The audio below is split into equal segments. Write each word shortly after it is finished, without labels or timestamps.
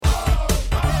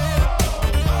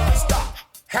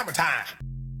Hammer time.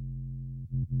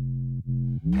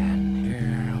 And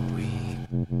here we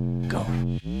go.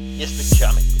 It's the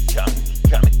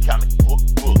comic book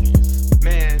bullies.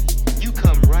 Man, you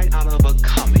come right out of a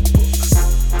comic book.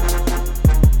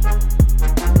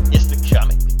 It's the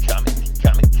comic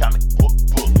book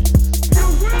bullies. You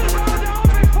will bow down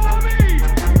before me!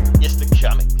 It's the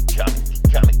comic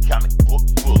book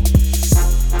bullies.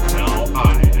 Now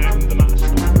I am the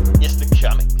master. It's the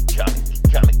comic book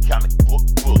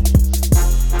bullies.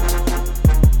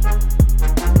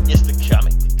 It's the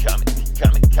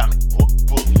comic book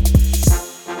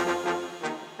bullies.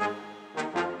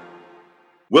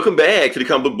 Welcome back to the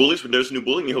Comic Book Bullies with Nurse New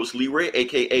Bully. I'm your host Leroy,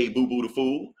 aka Boo Boo the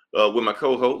Fool, with my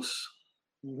co-hosts.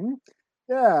 Mm-hmm.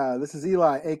 Yeah, this is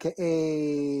Eli,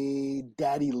 aka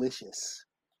Daddylicious.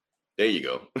 There you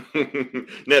go.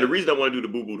 Now, the reason I want to do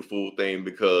the Boo Boo the Fool thing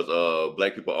because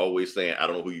black people are always saying, I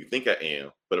don't know who you think I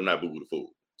am, but I'm not Boo Boo the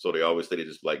Fool. So they always say they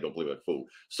just like, don't play me like a fool.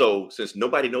 So since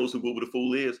nobody knows who Boo Boo the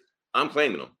Fool is, I'm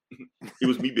claiming him. It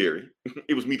was me, Barry.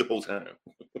 It was me the whole time.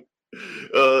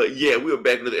 Yeah, we are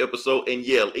back in the episode. And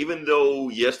yeah, even though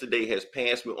yesterday has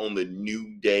passed, we're on the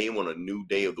new day, on a new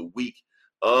day of the week.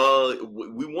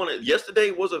 Yesterday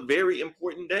was a very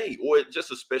important day, or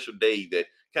just a special day that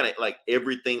kind of like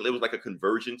everything, it was like a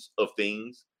convergence of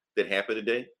things that happened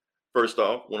today. First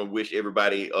off, want to wish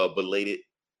everybody belated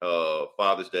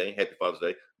Father's Day. Happy Father's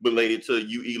Day. Belated to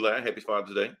you, Eli. Happy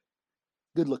Father's Day.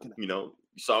 Good looking. You know,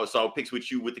 saw pics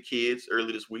with you with the kids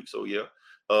early this week. So yeah.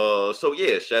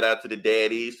 Shout out to the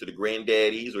daddies, to the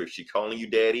granddaddies, or if she's calling you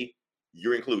daddy,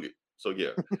 you're included. So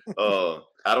yeah.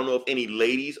 I don't know if any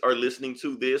ladies are listening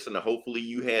to this, and hopefully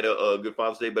you had a good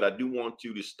Father's Day, but I do want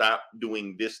you to stop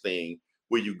doing this thing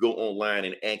where you go online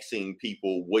and asking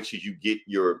people what should you get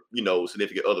your,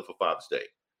 significant other for Father's Day.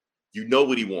 You know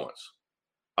what he wants.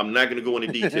 I'm not going to go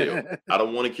into detail. I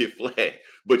don't want to get flagged,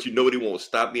 but you know what he wants.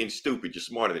 Stop being stupid. You're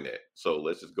smarter than that. So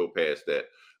let's just go past that.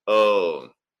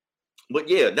 But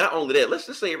yeah, not only that, let's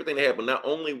just say everything that happened. Not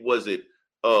only was it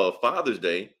Father's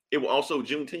Day, it was also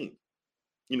Juneteenth.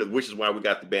 Which is why we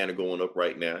got the banner going up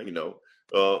right now.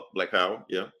 Black Power.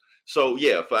 Yeah. So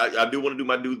yeah, I do want to do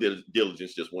my due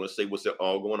diligence. Just want to say what's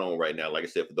all going on right now. Like I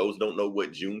said, for those who don't know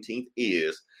what Juneteenth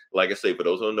is, like I say, for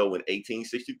those who don't know, in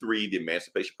 1863, the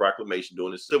Emancipation Proclamation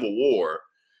during the Civil War,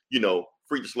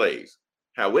 freed the slaves.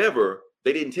 However,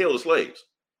 they didn't tell the slaves,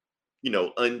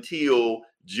 until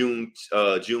June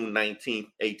 19th,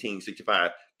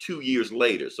 1865, 2 years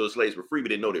later. So the slaves were free, but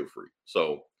didn't know they were free.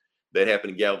 So that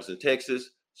happened in Galveston,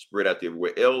 Texas, spread out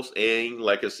everywhere else. And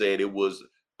like I said, it was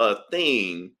a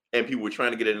thing, and people were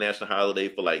trying to get a national holiday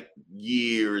for like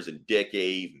years and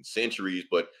decades and centuries,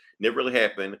 but never really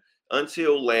happened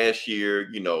until last year,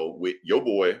 with your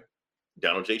boy,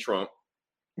 Donald J. Trump,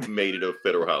 made it a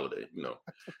federal holiday.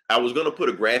 I was going to put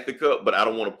a graphic up, but I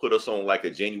don't want to put us on like a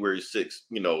January 6th,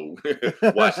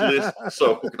 watch list.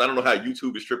 So I don't know how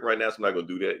YouTube is tripping right now, so I'm not going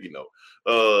to do that,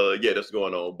 yeah, that's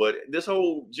going on. But this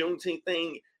whole Juneteenth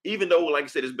thing, even though, like I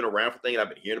said, it's been around for things I've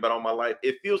been hearing about all my life,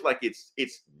 it feels like it's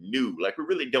new. Like we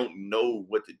really don't know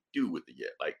what to do with it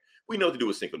yet. Like we know what to do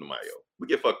with Cinco de Mayo. We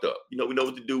get fucked up. We know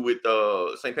what to do with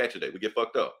St. Patrick's Day. We get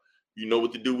fucked up. You know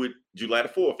what to do with July the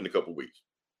 4th in a couple of weeks.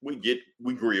 We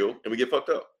grill and we get fucked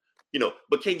up,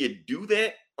 but can you do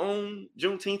that on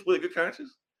Juneteenth with a good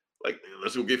conscience? Like,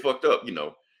 let's go get fucked up.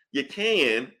 You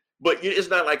can, but it's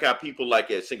not like how people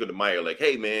like at Cinco de Mayo, like,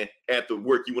 hey man, after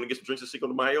work, you want to get some drinks at Cinco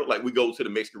de Mayo? Like we go to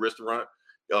the Mexican restaurant,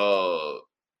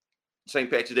 St.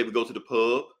 Patrick's Day, we go to the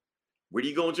pub. Where do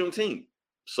you go on Juneteenth?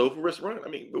 Sofa restaurant? I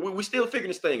mean, we still figuring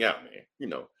this thing out, man.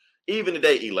 Even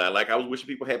today, Eli, like I was wishing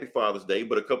people happy Father's Day,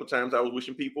 but a couple times I was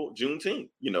wishing people Juneteenth,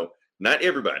 not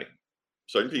everybody,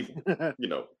 certain people,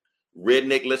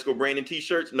 redneck, let's go Brandon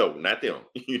t-shirts. No, not them,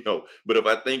 but if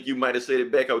I think you might've said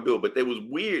it back, I would do it. But that was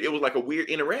weird. It was like a weird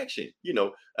interaction.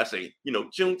 I say,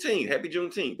 Juneteenth, happy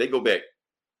Juneteenth. They go back,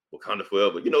 Wakanda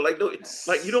forever.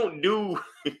 Like you don't do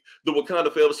the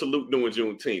Wakanda forever salute during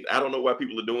Juneteenth. I don't know why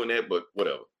people are doing that, but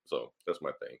whatever. So that's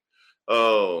my thing.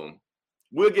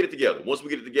 We'll get it together. Once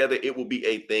we get it together, it will be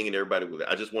a thing and everybody will.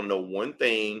 I just want to know one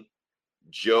thing.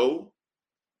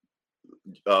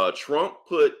 Trump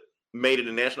made it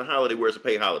a national holiday where it's a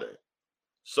paid holiday.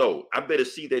 So I better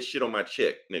see that shit on my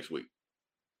check next week.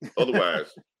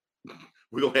 Otherwise,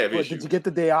 we're going to have issues. Did you get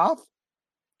the day off?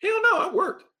 Hell no, I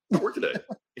worked today.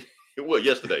 Well,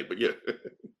 yesterday, but yeah.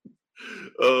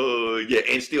 Yeah,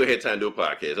 and still had time to do a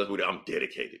podcast. That's what I'm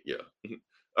dedicated. Yeah.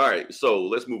 All right, so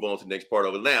let's move on to the next part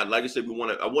of it. Now, like I said,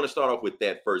 I want to start off with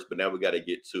that first, but now we got to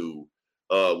get to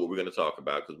what we're going to talk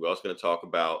about, because we're also going to talk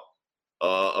about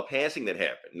a passing that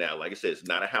happened. Now, like I said, it's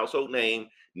not a household name,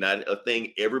 not a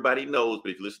thing everybody knows.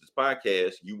 But if you listen to this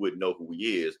podcast, you would know who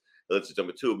he is. Let's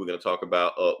number two. We're going to talk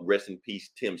about rest in peace,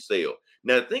 Tim Sale.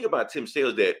 Now, the thing about Tim Sale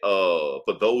is that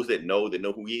for those that know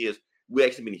who he is, we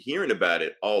actually been hearing about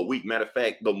it all week. Matter of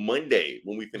fact, the Monday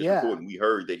when we finished recording, we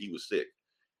heard that he was sick.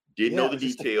 Didn't know the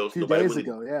details. A few days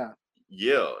ago, yeah.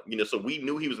 So we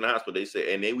knew he was in the hospital. They said,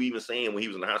 and they were even saying when he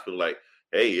was in the hospital, like,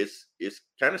 hey, it's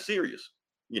kind of serious.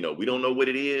 We don't know what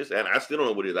it is, and I still don't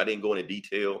know what it is. I didn't go into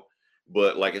detail,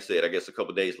 but like I said, I guess a couple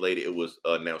of days later, it was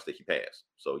announced that he passed.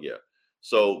 So yeah.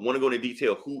 So want to go into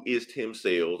detail. Who is Tim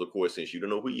Sale? Of course, since you don't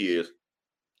know who he is,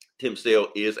 Tim Sale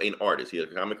is an artist. He's a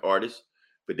comic artist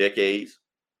for decades.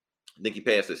 I think he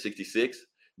passed at 66.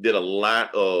 Did a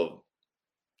lot of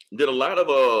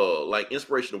like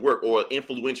inspirational work or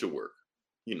influential work.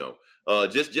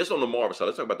 Just on the Marvel side.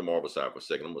 Let's talk about the Marvel side for a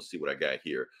second. I'm gonna see what I got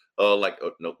here.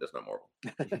 Nope, that's not Marvel.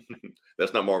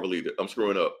 That's not Marvel either. I'm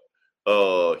screwing up.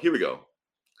 Here we go.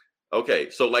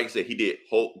 Okay, so like I said, he did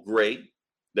Hulk Gray.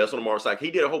 That's on the Marvel side.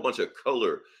 He did a whole bunch of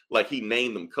color, like he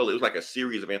named them color. It was like a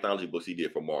series of anthology books he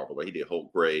did for Marvel. Like he did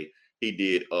Hulk Gray. He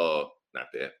did not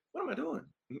that. What am I doing?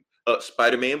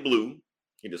 Spider-Man Blue.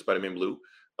 He did Spider-Man Blue.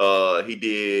 He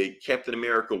did Captain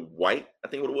America White, I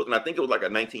think what it was. And I think it was like a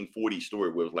 1940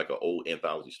 story where it was like an old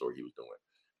anthology story he was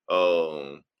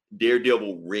doing.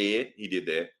 Daredevil Red, he did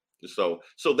that. So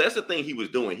that's the thing he was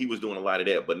doing. He was doing a lot of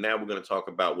that. But now we're going to talk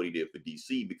about what he did for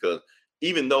DC, because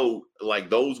even though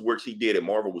like those works he did at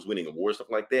Marvel was winning awards,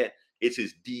 stuff like that, it's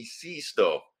his DC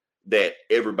stuff that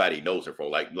everybody knows him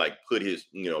from. Like put his,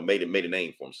 made a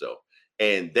name for himself.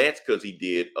 And that's because he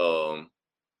did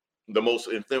the most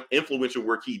influential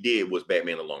work he did was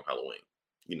Batman: The Long Halloween,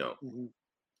 Mm-hmm.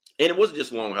 And it wasn't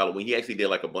just Long Halloween. He actually did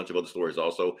like a bunch of other stories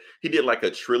also. He did like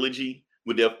a trilogy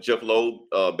with Jeff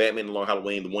Loeb, Batman: The Long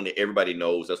Halloween, the one that everybody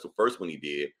knows. That's the first one he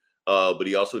did. But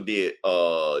he also did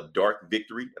Dark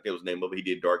Victory. I think was the name of it. He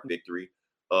did Dark Victory.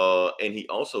 And he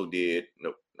also did,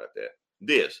 nope, not that.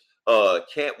 This,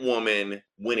 Catwoman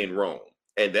When in Rome.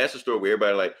 And that's the story where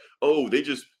everybody like, oh, they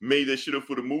just made that shit up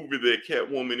for the movie that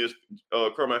Catwoman is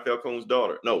Carmine Falcone's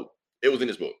daughter. No, it was in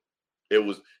this book. It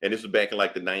was, and this was back in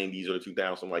like the 90s or the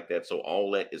 2000s, something like that. So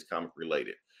all that is comic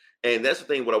related. And that's the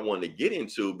thing what I wanted to get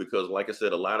into, because like I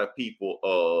said, a lot of people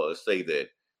say that,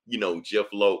 Jeff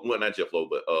Loeb, well, not Jeff Loeb,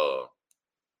 but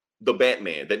the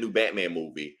Batman, that new Batman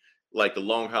movie, like The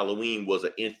Long Halloween was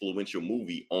an influential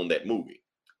movie on that movie.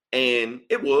 And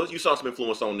it was, you saw some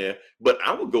influence on there, but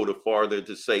I would go farther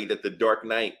to say that the Dark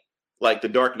Knight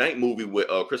movie with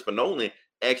Christopher Nolan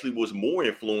actually was more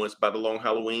influenced by The Long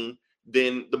Halloween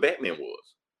than the Batman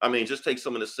was. I mean, just take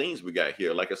some of the scenes we got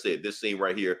here. Like I said, this scene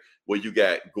right here where you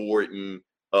got Gordon,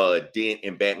 Dent,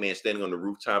 and Batman standing on the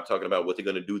rooftop talking about what they're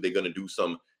going to do. They're going to do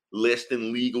some less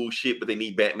than legal shit, but they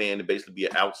need Batman to basically be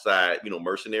an outside,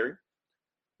 mercenary.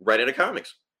 Right in the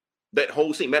comics. That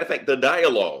whole scene. Matter of fact, the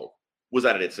dialogue was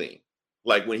out of that scene.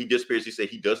 Like when he disappears, he said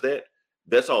he does that.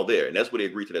 That's all there, and that's what they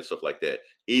agreed to, that stuff like that.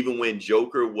 Even when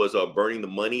Joker was burning the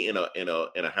money in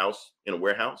a house, in a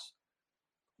warehouse,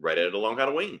 right at The Long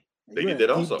Halloween, they did that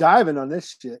also. Deep diving on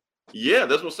this shit. Yeah,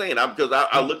 that's what I'm saying. Because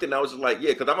I looked and I was just like,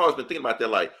 yeah, because I've always been thinking about that.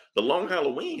 Like The Long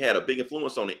Halloween had a big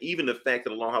influence on it. Even the fact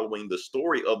that The Long Halloween, the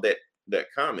story of that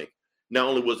comic, not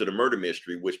only was it a murder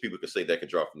mystery, which people could say that could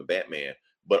draw from the Batman,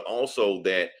 but also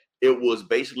that it was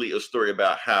basically a story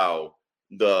about how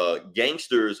the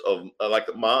gangsters of like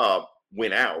the mob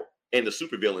went out and the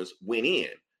supervillains went in.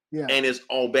 Yeah. And it's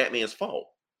all Batman's fault.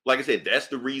 Like I said, that's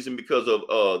the reason because of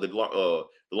the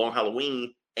Long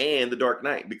Halloween and the Dark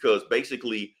Knight, because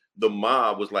basically the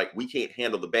mob was like, we can't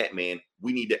handle the Batman.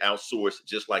 We need to outsource,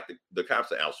 just like the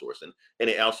cops are outsourcing. And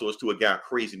they outsourced to a guy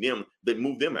crazy them that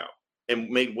moved them out and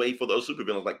made way for those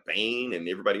supervillains like Bane and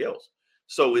everybody else.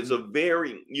 So it's a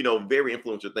very, very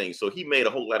influential thing. So he made a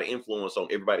whole lot of influence on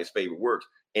everybody's favorite works,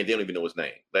 and they don't even know his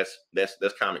name. That's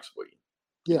comics for you.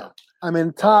 Yeah. I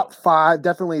mean,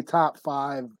 definitely top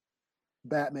five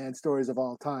Batman stories of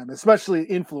all time, especially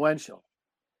influential.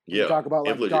 Yeah. You talk about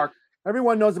like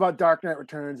everyone knows about Dark Knight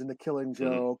Returns and The Killing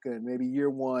Joke and maybe Year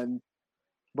One,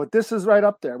 but this is right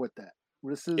up there with that.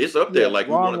 It's up there. Like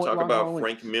we want to talk about Halloween.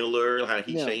 Frank Miller, how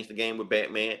he changed the game with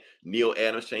Batman. Neil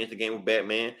Adams changed the game with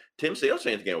Batman. Tim Sale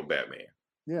changed the game with Batman.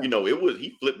 Yeah.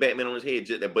 He flipped Batman on his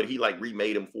head, but he like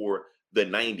remade him for the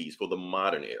 90s, for the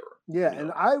modern era. Yeah,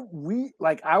 and I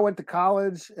went to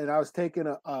college and I was taking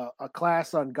a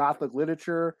class on Gothic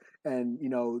literature and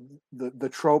the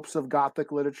tropes of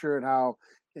Gothic literature and how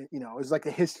it's like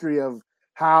a history of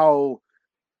how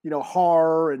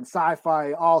horror and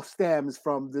sci-fi all stems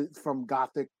from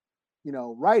Gothic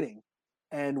writing.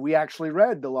 And we actually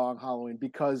read The Long Halloween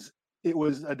because it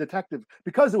was a detective,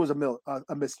 because it was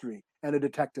a mystery and a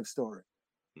detective story.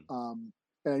 And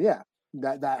yeah,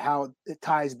 that how it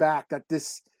ties back, that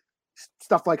this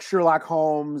stuff like Sherlock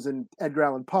Holmes and Edgar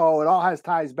Allan Poe, it all has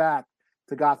ties back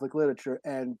to Gothic literature,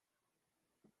 and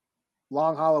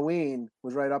Long Halloween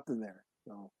was right up in there.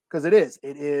 So, because it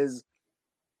is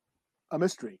a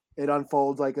mystery. It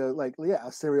unfolds like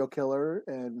a serial killer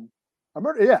and a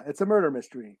murder. Yeah, it's a murder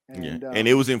mystery. And and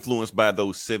it was influenced by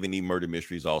those 70 murder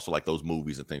mysteries, also like those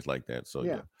movies and things like that. So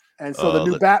yeah. And so the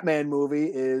new Batman movie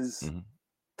is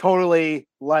totally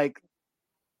like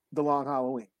the Long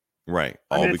Halloween. Right.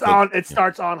 I mean, it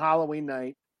starts on Halloween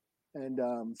night. And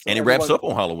and it wraps up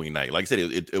on Halloween night. Like I said,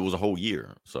 it was a whole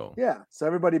year. So yeah. So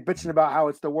everybody bitching about how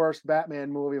it's the worst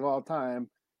Batman movie of all time,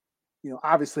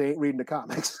 obviously ain't reading the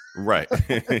comics. Right.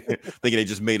 Thinking they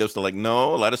just made us to like,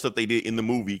 no, a lot of stuff they did in the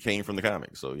movie came from the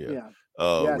comics. So yeah.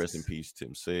 Yes. Rest in peace,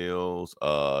 Tim Sales.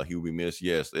 He will be missed.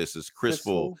 Yes, this is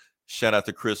Chrisful. Shout out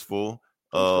to Chrisful.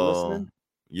 Thanks for listening.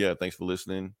 Yeah, thanks for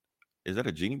listening. Is that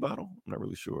a genie bottle? I'm not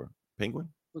really sure. Penguin?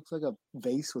 Looks like a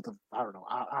vase with I don't know.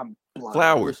 I'm blind.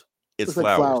 Flowers. It's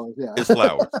flowers. Like flowers. Yeah. It's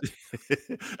flowers.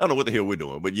 I don't know what the hell we're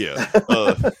doing, but yeah.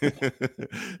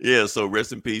 Yeah, so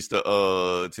rest in peace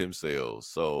to Tim Sales.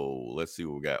 So let's see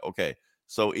what we got. Okay.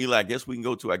 So Eli, I guess we can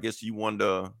go to, I guess you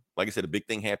wanted like I said, a big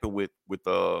thing happened with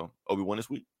Obi-Wan this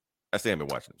week. I still haven't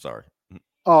been watching. Sorry.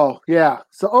 Oh, yeah.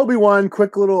 So Obi-Wan,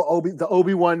 quick little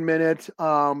Obi-Wan minute.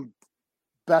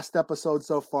 Best episode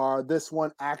so far. This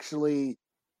one actually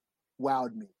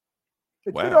wowed me.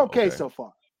 It's been okay so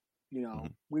far.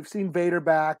 We've seen Vader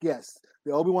back. Yes,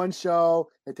 the Obi-Wan show.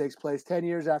 It takes place 10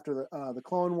 years after the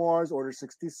Clone Wars, Order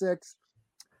 66.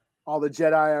 All the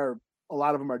Jedi a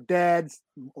lot of them are dead.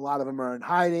 A lot of them are in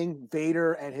hiding.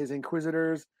 Vader and his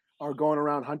Inquisitors are going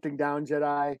around hunting down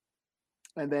Jedi.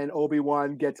 And then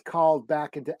Obi-Wan gets called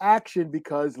back into action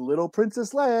because little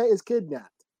Princess Leia is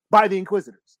kidnapped by the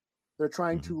Inquisitors. They're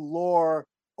trying to lure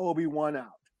Obi-Wan out.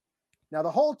 Now,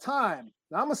 the whole time,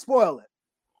 now I'm going to spoil it.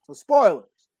 So, spoilers.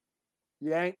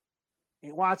 You ain't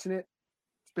watching it.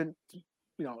 It's been,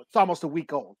 it's almost a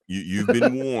week old. You've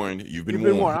been warned. You've been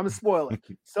warned. I'm going to spoil it.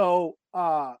 So,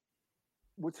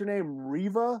 what's her name?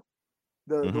 Reva?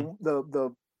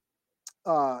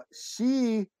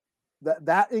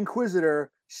 That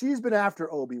Inquisitor, she's been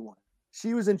after Obi-Wan.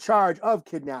 She was in charge of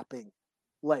kidnapping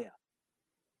Leia.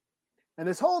 And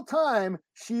this whole time,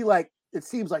 it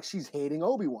seems like she's hating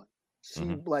Obi-Wan. She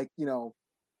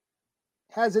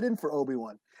has it in for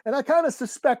Obi-Wan. And I kind of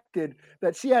suspected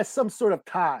that she has some sort of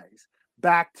ties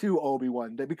back to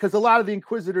Obi-Wan, because a lot of the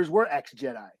Inquisitors were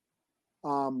ex-Jedi.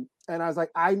 And I was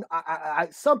like, I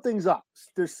something's up.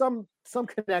 There's some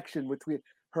connection between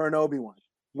her and Obi-Wan.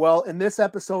 Well, in this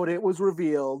episode, it was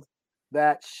revealed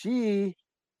that she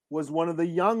was one of the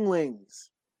younglings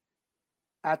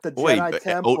at the Jedi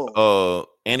Temple.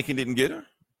 Anakin didn't get her?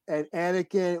 And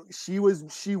Anakin,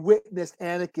 she witnessed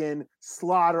Anakin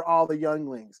slaughter all the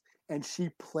younglings, and she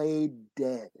played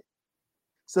dead.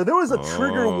 So there was a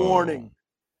trigger warning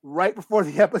right before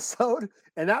the episode,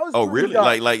 and that was really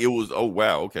like it was. Oh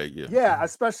wow, okay, yeah,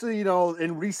 especially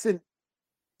in recent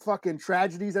fucking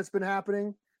tragedies that's been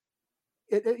happening.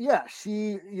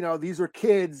 These were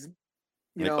kids.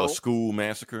 A school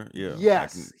massacre. Yeah.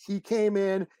 Yes, he came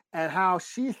in, and how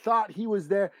she thought he was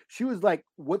there. She was like,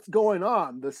 "What's going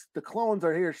on? The clones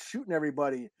are here shooting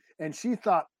everybody," and she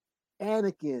thought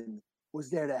Anakin was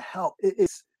there to help.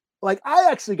 It's like I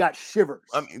actually got shivers.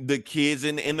 I mean, the kids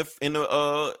in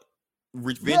the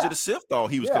Revenge of the Sith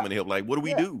thought he was coming to help. Like, what do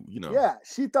we do? Yeah,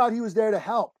 she thought he was there to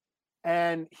help,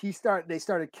 and they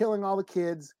started killing all the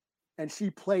kids, and she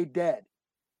played dead.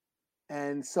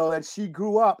 And so then she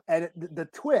grew up, and the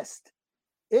twist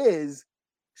is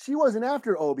she wasn't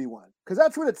after Obi-Wan, because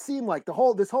that's what it seemed like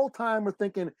this whole time. We're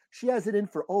thinking she has it in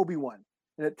for Obi-Wan,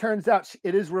 and it turns out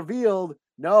it is revealed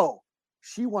no,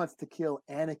 she wants to kill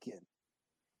Anakin,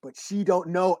 but she don't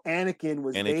know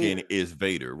Anakin is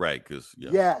Vader, right? Because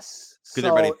yes, because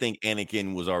everybody think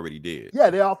Anakin was already dead. Yeah,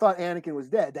 they all thought Anakin was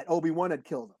dead, that Obi-Wan had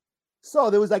killed him. So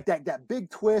there was like that big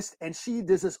twist, and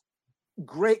there's this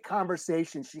great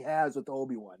conversation she has with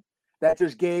Obi-Wan that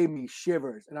just gave me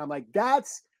shivers, and I'm like,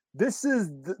 this is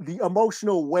the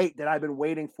emotional weight that I've been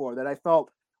waiting for, that I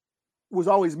felt was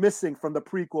always missing from the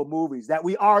prequel movies, that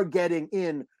we are getting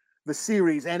in the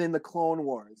series and in the Clone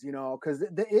Wars, because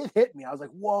it hit me. I was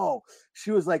like, whoa.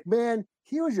 She was like, man,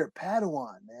 he was your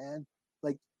Padawan, man.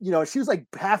 Like, she was like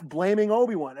half blaming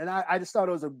Obi-Wan, and I just thought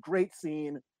it was a great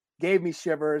scene, gave me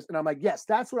shivers, and I'm like, yes,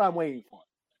 that's what I'm waiting for.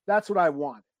 That's what I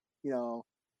want.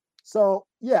 So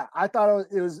yeah, I thought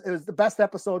it was the best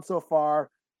episode so far.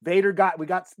 We got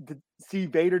to see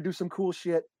Vader do some cool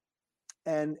shit.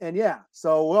 And yeah,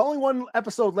 so only one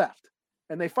episode left,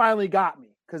 and they finally got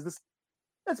me because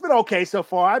it's been okay so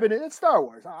far. It's Star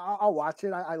Wars. I'll watch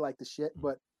it. I like the shit,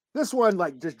 but this one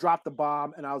like just dropped the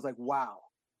bomb, and I was like, wow.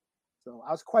 So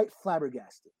I was quite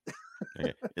flabbergasted.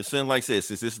 Yeah. It sounds like since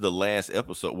this is the last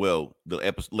episode, well, the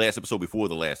last episode before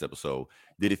the last episode,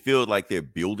 did it feel like they're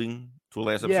building to a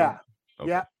last episode? Yeah, Okay.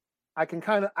 yeah. I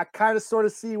kind of sort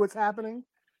of see what's happening,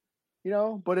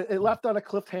 but it left on a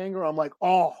cliffhanger. I'm like,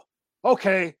 oh,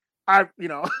 okay.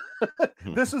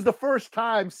 This is the first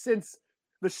time since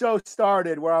the show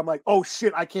started where I'm like, oh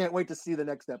shit, I can't wait to see the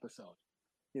next episode.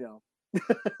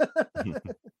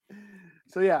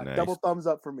 So yeah, Nice. double thumbs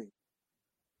up for me.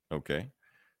 Okay.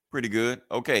 Pretty good.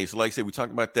 Okay. So, like I said, we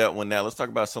talked about that one. Now, let's talk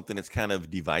about something that's kind of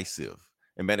divisive.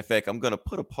 And matter of fact, I'm going to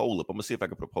put a poll up. I'm going to see if I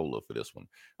can put a poll up for this one.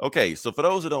 Okay. So, for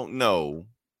those who don't know,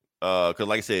 because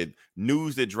like I said,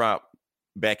 news that dropped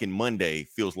back in Monday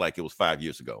feels like it was 5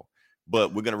 years ago.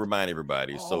 But we're going to remind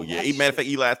everybody. So, yeah. Matter of fact,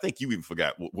 Eli, I think you even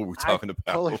forgot what we're talking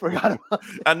about. Totally forgot about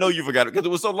I know you forgot it because it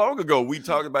was so long ago. We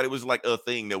talked about it was like a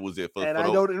thing that was there. And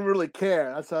I don't really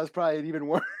care. That's probably even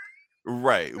worse.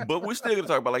 Right. But we're still going to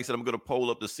talk about, like I said, I'm going to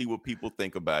poll up to see what people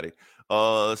think about it.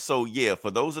 So, yeah, for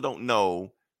those that don't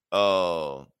know,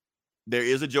 there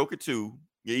is a Joker 2.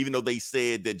 Even though they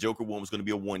said that Joker 1 was going to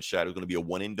be a one-shot, it was going to be a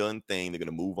one-and-done thing. They're going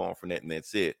to move on from that, and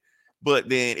that's it. But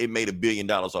then it made $1 billion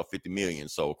off 50 million.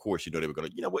 So of course, they were going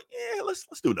to, what? Yeah, let's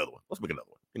do another one. Let's make another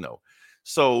one.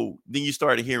 So then you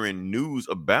started hearing news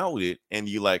about it, and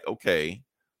you're like, okay.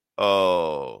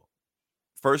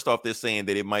 First off, they're saying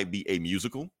that it might be a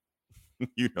musical. I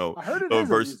heard it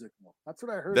is a musical. That's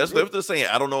what I heard. That's what they're saying.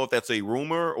 I don't know if that's a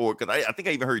rumor or because I think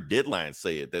I even heard Deadline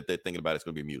say it that they're thinking about it's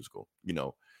going to be a musical.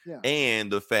 Yeah.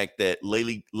 And the fact that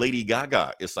Lady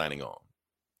Gaga is signing on.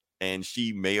 And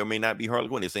she may or may not be Harley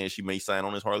Quinn. They're saying she may sign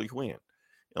on as Harley Quinn.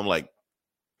 I'm like,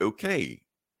 okay.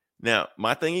 Now,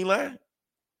 my thing, Eli,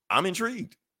 I'm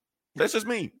intrigued. That's just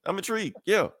me. I'm intrigued.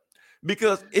 Yeah.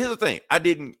 Because here's the thing. I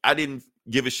didn't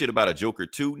give a shit about a Joker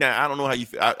 2. Now, I don't know how you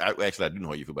feel. I do know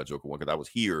how you feel about Joker 1 because I was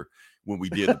here when we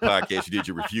did the podcast. You did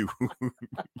your review.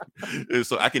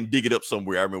 So I can dig it up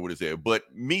somewhere. I remember what it said. But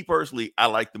me personally, I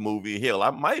like the movie. Hell, I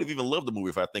might have even loved the movie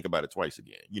if I think about it twice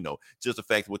again. Just the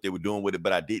fact of what they were doing with it.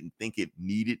 But I didn't think it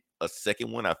needed a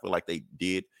second one. I feel like they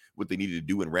did what they needed to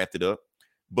do and wrapped it up.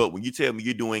 But when you tell me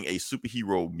you're doing a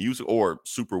superhero music or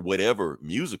super whatever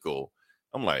musical,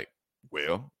 I'm like,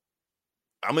 well,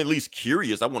 I'm at least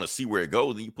curious. I want to see where it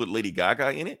goes. And you put Lady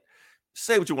Gaga in it.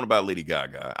 Say what you want about Lady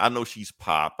Gaga. I know she's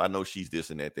pop. I know she's this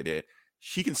and that.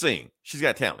 She can sing. She's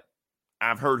got talent.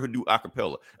 I've heard her do a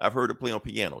cappella. I've heard her play on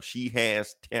piano. She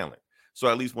has talent. So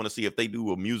I at least want to see if they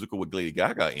do a musical with Lady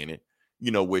Gaga in it,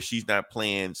 where she's not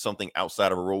playing something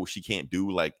outside of a role she can't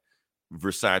do, like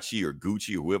Versace or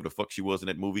Gucci or whoever the fuck she was in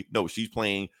that movie. No, she's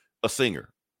playing a singer.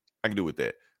 I can do with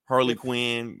that. Harley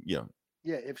Quinn, yeah.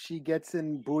 Yeah, if she gets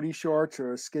in booty shorts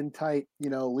or a skin tight,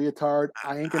 leotard,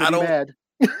 I ain't gonna be mad.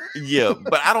 Yeah,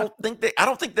 but I don't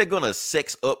think they're gonna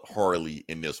sex up Harley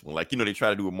in this one. Like, they try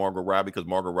to do with Margot Robbie because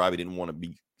Margot Robbie didn't want to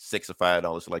be sexified,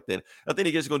 all this like that. I think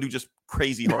they're just gonna do just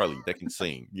crazy Harley that can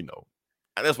sing,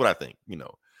 That's what I think,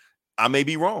 I may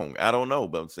be wrong. I don't know,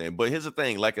 but I'm saying. But here's the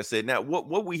thing, like I said, now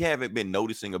what we haven't been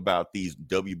noticing about these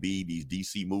these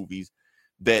DC movies,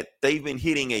 that they've been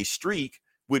hitting a streak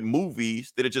with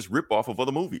movies that are just rip off of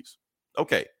other movies.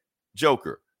 Okay,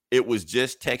 Joker. It was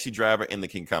just Taxi Driver and The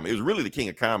King of Comedy. It was really The King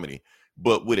of Comedy,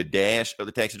 but with a dash of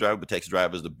the Taxi Driver. But Taxi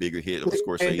Driver is the bigger hit of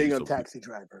Scorsese. The ending of Taxi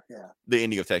Driver, yeah. The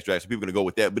ending of Taxi Driver. So people are going to go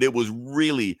with that. But it was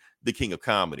really The King of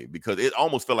Comedy because it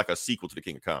almost felt like a sequel to The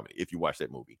King of Comedy if you watch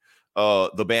that movie.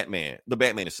 The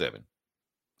Batman is 7.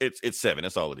 It's 7.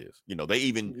 That's all it is. They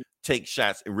even take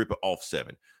shots and rip it off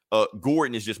 7.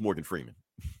 Gordon is just Morgan Freeman.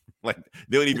 Like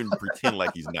they don't even pretend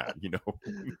like he's not,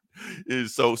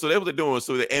 So that's what they're doing.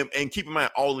 So and keep in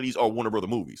mind, all of these are Warner Brother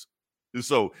movies.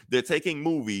 So they're taking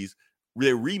movies,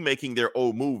 they're remaking their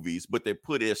old movies, but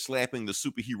they're slapping the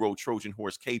superhero Trojan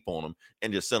horse cape on them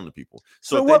and they're selling to people.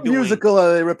 So what musical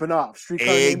are they ripping off? Streetcar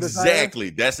Named Desire? Exactly.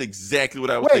 That's exactly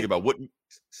what I was thinking about. What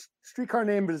Streetcar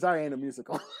Named Desire ain't a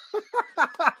musical.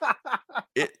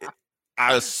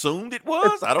 I assumed it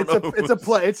was. I don't know. It's a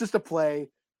play. It's just a play.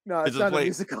 No, it's not a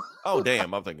musical. Oh,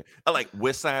 damn. I'm thinking. I like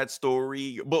West Side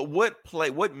Story. But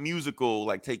what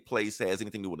musical take place has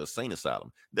anything to do with a insane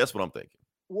asylum? That's what I'm thinking.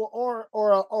 Well,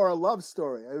 or a love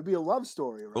story. It would be a love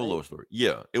story, right? A love story.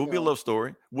 Yeah. It would be a love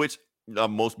story, which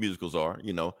most musicals are,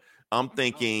 I'm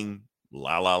thinking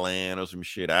La La Land or some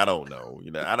shit. I don't know.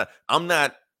 I'm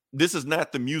not. This is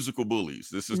not the musical Bullies.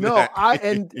 This is not.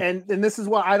 and this is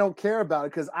why I don't care about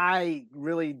it because I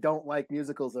really don't like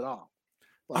musicals at all.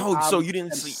 Like, Oh, so I'm you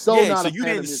didn't am see? so Yeah, not so a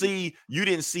fan of music. you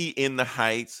didn't see In the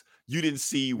Heights. You didn't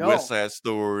see West No, Side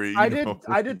Story. I You did. know.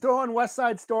 I did throw on West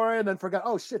Side Story and then forgot.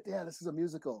 Oh shit! Yeah, this is a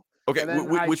musical. Okay, And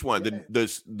then which one? yeah,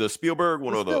 The Spielberg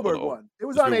one the or the Spielberg old? one. It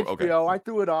was The on Spielberg. Okay. HBO. I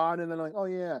threw it on, and then like, oh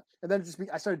yeah. And then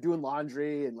I started doing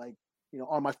laundry and like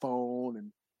on my phone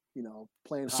and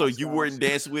playing So you hopscotch. weren't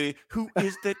dancing with it. Who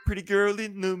is that pretty girl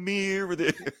in the mirror?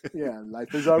 There? Yeah,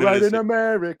 life is None all of right that in shit.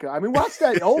 America. I mean, watch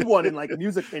that old one in like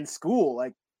music in school,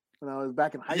 like when I was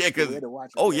back in high Yeah, school. We because had to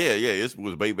watch it. oh yeah, it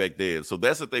was way back then. So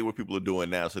that's the thing what people are doing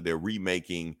now. So they're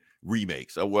remaking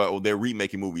remakes. Well, they're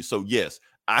remaking movies. So yes,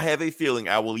 I have a feeling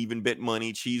I will even bet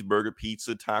money, cheeseburger,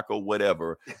 pizza, taco,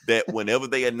 whatever, that whenever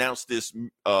they announce this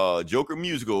Joker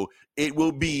musical, it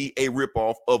will be a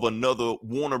ripoff of another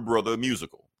Warner Brother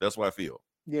musical. That's what I feel.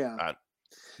 Yeah, You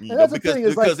and know, that's the because thing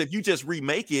is like, if you just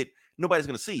remake it, nobody's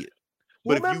gonna see it.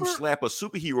 well, But if you remember, slap a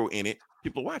superhero in it,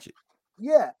 people watch it.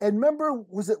 yeah, and remember,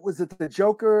 was it the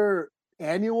Joker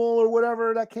annual or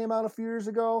whatever that came out a few years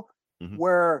ago, Mhm.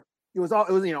 where it was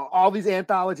all these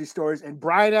anthology stories, and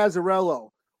Brian Azzarello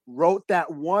wrote that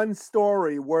one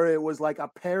story where it was like a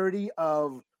parody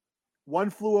of One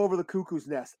Flew Over the Cuckoo's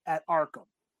Nest at Arkham,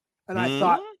 and I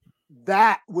thought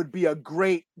that would be a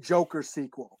great Joker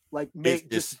sequel. Like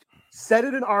just set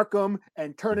it in Arkham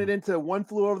and turn it into One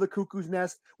Flew Over the Cuckoo's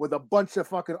Nest with a bunch of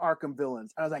fucking Arkham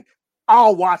villains. I was like,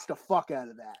 I'll watch the fuck out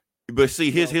of that. But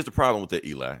see, here's the problem with that,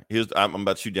 Eli. I'm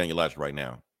about to shoot down your lights right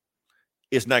now.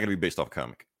 It's not going to be based off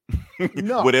comic.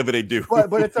 No, whatever they do.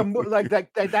 but it's a like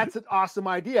that's an awesome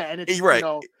idea, and it's right.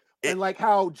 And like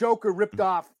how Joker ripped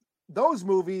off those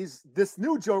movies, this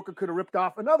new Joker could have ripped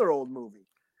off another old movie.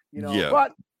 Yeah.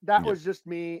 But that was just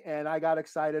me, and I got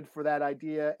excited for that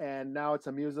idea, and now it's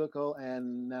a musical,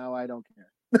 and now I don't care.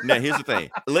 Now, here's the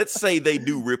thing. Let's say they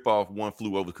do rip off One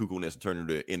Flew Over the Cuckoo's Nest and turn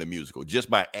it into a musical just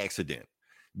by accident.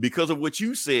 Because of what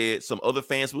you said, some other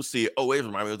fans will see it. Oh, it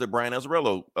reminds me of the Brian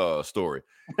Azzarello story.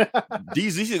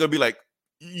 DZ is going to be like,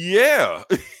 yeah,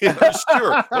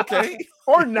 sure, okay.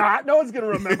 Or not. No one's going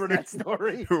to remember that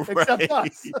story except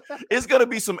us. It's going to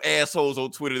be some assholes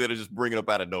on Twitter that are just bringing up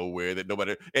out of nowhere that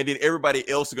nobody, and then everybody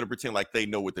else is going to pretend like they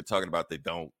know what they're talking about. They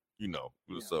don't, Yeah.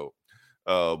 So,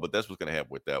 but that's what's going to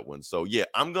happen with that one. So, yeah,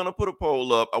 I'm going to put a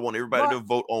poll up. I want everybody to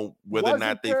vote on whether or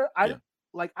not they. I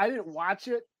didn't watch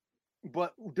it,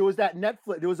 but there was that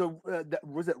Netflix. There was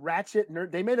was it Ratchet?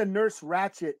 They made a Nurse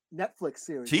Ratchet Netflix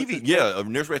series. TV, a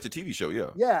Nurse Ratchet TV show, yeah.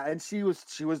 Yeah, and she was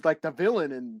like the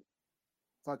villain in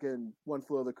fucking One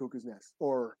Flew Over the Cuckoo's Nest.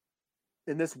 Or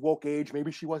in this woke age,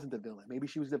 maybe she wasn't the villain. Maybe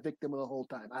she was the victim of the whole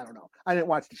time. I don't know. I didn't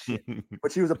watch the shit,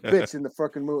 but she was a bitch in the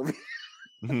fucking movie.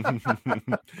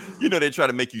 They try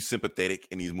to make you sympathetic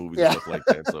in these movies and stuff like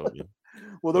that. So, yeah.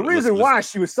 Well, the reason why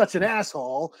she was such an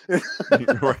asshole,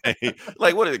 right?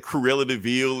 Like what is it, Cruella de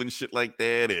Vil and shit like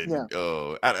that, and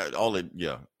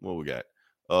what we got?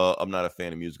 I'm not a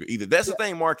fan of musical either. That's the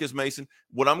thing, Marcus Mason.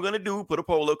 What I'm gonna do, put a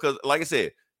poll up, because, like I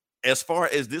said, as far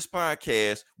as this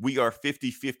podcast, we are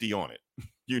 50-50 on it.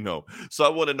 So I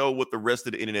want to know what the rest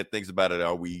of the internet thinks about it.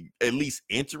 Are we at least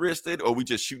interested, or we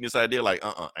just shooting this idea like,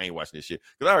 I ain't watching this shit?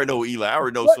 Because I already know Eli. I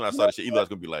already know as soon as I saw this shit, Eli's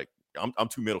gonna be like, I'm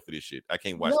too mental for this shit. I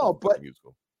can't watch the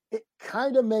musical. It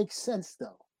kind of makes sense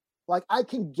though. Like I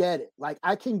can get it. Like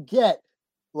I can get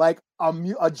like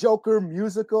a Joker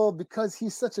musical because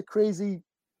he's such a crazy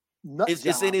nut job.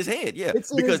 It's in his head, yeah.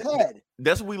 It's in his head.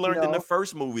 That's what we learned in the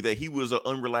first movie, that he was an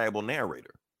unreliable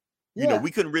narrator.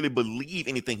 We couldn't really believe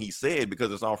anything he said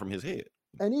because it's all from his head.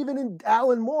 And even in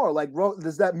Alan Moore,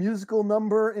 there's that musical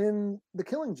number in The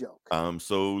Killing Joke. I'm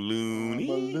so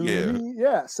loony.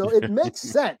 Yeah. So it makes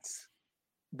sense,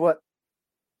 but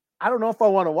I don't know if I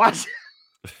want to watch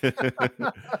it.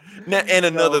 Now, and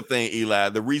another thing, Eli,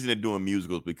 the reason they're doing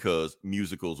musicals because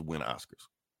musicals win Oscars.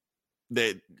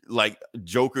 That like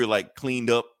Joker cleaned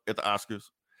up at the Oscars.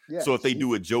 Yeah, so if they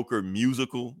do a Joker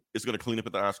musical, it's going to clean up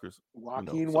at the Oscars.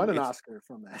 Joaquin won an Oscar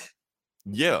from that.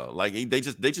 Yeah, like they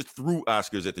just threw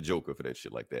Oscars at the Joker for that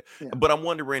shit like that. Yeah. But I'm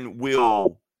wondering,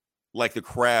 will the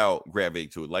crowd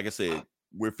gravitate to it? Like I said,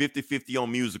 we're 50-50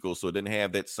 on musicals, so it didn't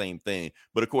have that same thing.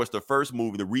 But of course, the first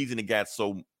movie, the reason it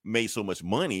made so much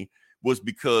money was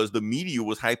because the media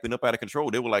was hyping up out of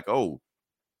control. They were like, oh,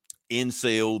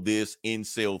 incel this,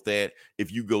 incel that.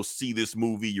 If you go see this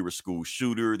movie, you're a school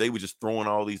shooter. They were just throwing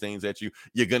all these things at you.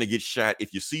 You're gonna get shot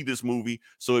if you see this movie.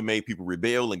 So it made people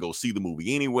rebel and go see the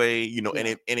movie anyway.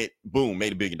 And it boom,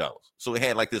 made $1 billion. So it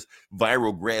had this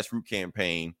viral grassroots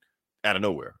campaign out of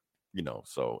nowhere.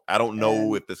 So I don't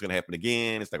know if that's gonna happen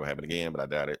again. It's not gonna happen again, but I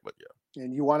doubt it. But yeah.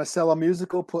 And you want to sell a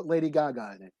musical? Put Lady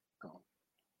Gaga in it.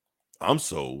 I'm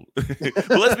sold. But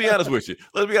let's be honest with you.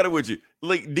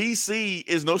 Like DC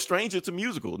is no stranger to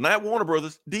musical. Not Warner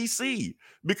Brothers, DC.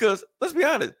 Because let's be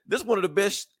honest, this is one of the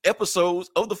best episodes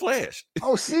of The Flash.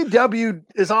 Oh, CW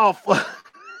is all.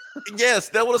 Yes,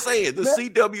 that's what I'm saying. The That-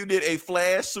 CW did a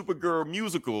Flash Supergirl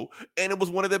musical, and it was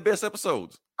one of their best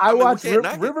episodes. I mean, we watched can't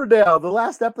knock it. Riverdale. The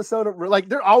last episode of like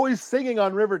they're always singing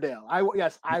on Riverdale. I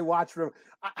watch River.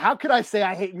 How could I say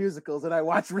I hate musicals and I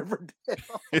watch Riverdale?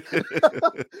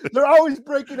 They're always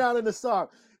breaking out in the song.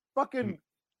 Fucking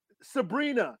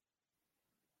Sabrina.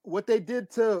 What they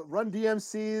did to Run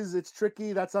DMC's It's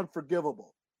Tricky, that's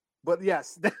unforgivable. But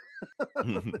yes.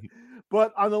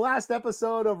 But on the last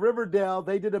episode of Riverdale,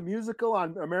 they did a musical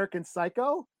on American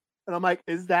Psycho. And I'm like,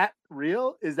 is that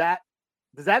real? Does that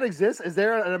exist? Is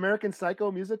there an American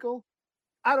Psycho musical?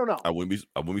 I don't know. I wouldn't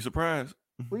be surprised.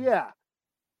 Well, yeah.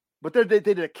 But they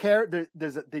did a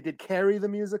they did Carrie the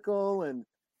musical and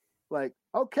like,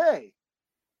 okay.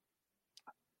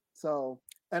 So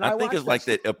and I think watched it's like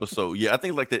that episode. Yeah, I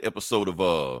think it's like that episode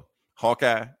of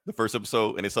Hawkeye, the first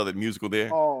episode, and they saw that musical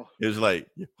there. Oh, It was like,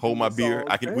 hold my it's beer.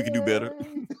 all We can do better.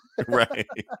 great. Right.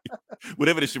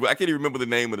 Whatever the shit. I can't even remember the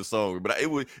name of the song, but it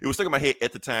was stuck in my head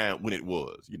at the time when it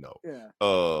was, Yeah.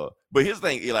 But here's the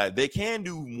thing, Eli, they can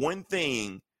do one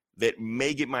thing that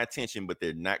may get my attention, but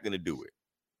they're not gonna do it.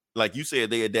 Like you said,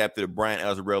 they adapted a Brian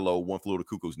Azzarello One Flew Over the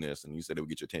Cuckoo's Nest, and you said it would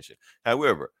get your attention.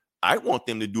 However, I want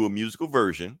them to do a musical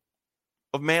version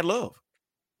of Mad Love.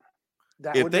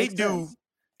 That If would they make do, sense.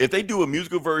 if they do a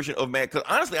musical version of Mad, because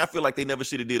honestly, I feel like they never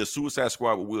should have did a Suicide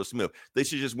Squad with Will Smith. They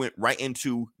should just went right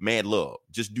into Mad Love.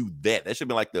 Just do that. That should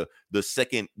be like the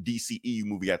second DCEU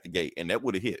movie out the gate, and that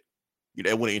would have hit.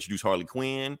 That would have introduced Harley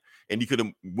Quinn, and you could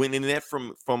have went into that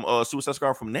from Suicide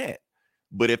Squad from that.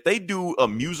 But if they do a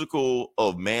musical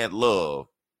of Mad Love,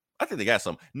 I think they got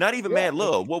some. Not even Mad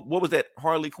Love. What was that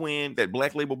Harley Quinn, that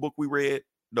Black Label book we read?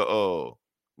 The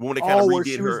one they kind of where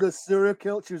redid she was her. the serial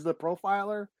killer, she was the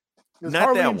profiler. It was Not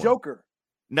Harley that and one. Joker.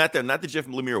 Not the Jeff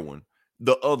Lemire one.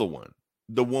 The other one.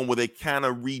 The one where they kind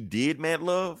of redid Mad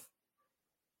Love.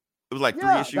 It was like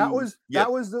 3 issues.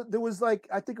 That was there was like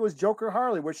I think it was Joker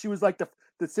Harley where she was like the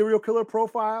serial killer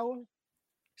profile.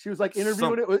 She was like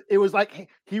interviewing it was like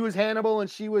he was Hannibal and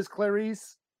she was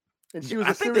Clarice, and she was.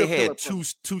 I think they had two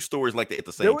stories like that at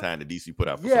the same time that DC put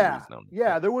out. For some reason.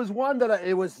 Yeah. There was one that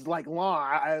it was like long.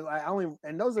 I only,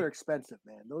 and those are expensive,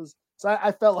 man. So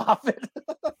I fell off it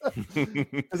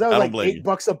because that was like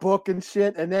 $8 a book and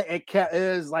shit, and then it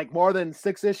is like more than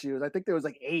 6 issues. I think there was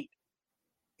like 8.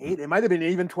 It might have been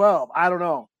even 12. I don't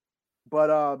know,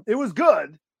 but it was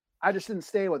good. I just didn't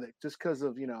stay with it just because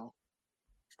of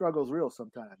struggle's real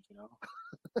sometimes.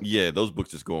 Yeah, those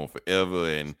books just go on forever,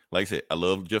 and like I said, I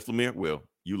love Jeff Lemire. Well,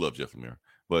 you love Jeff Lemire,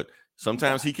 but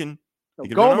sometimes he can.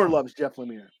 Gomer loves Jeff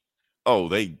Lemire. Oh,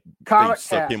 they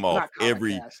suck him off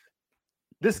every. Cast.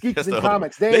 This Geeks in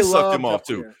Comics, they sucked him off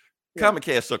too. Yeah. Comic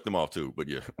Cast sucked them off too, but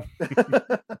yeah.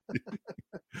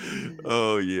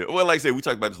 Oh yeah. Well, like I said, we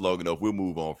talked about this long enough. We'll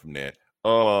move on from that.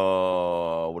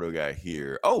 What do we got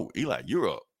here? Oh, Eli, you're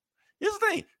up. Here's the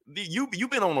thing: you've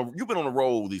been on a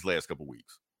roll these last couple of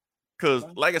weeks. Because,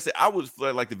 like I said, I was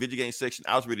like the video game section.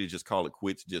 I was ready to just call it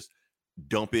quits, just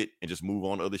dump it, and just move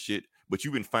on to other shit. But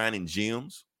you've been finding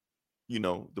gems,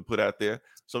 to put out there.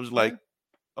 So I'm just like,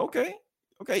 okay,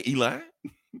 Eli.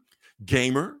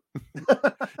 Gamer. As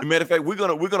a matter of fact, we're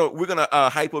gonna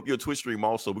hype up your Twitch stream.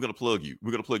 Also, we're gonna plug you.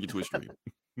 We're gonna plug your Twitch stream.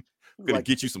 We're gonna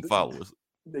get you some followers.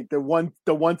 Like the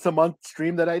once a month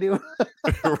stream that I do.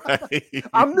 Right.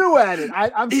 I'm new at it.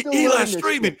 I'm still Eli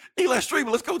streaming.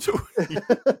 Let's go to it.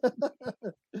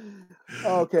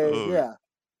 Okay. Yeah.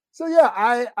 So yeah,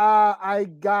 I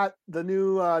got the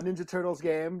new Ninja Turtles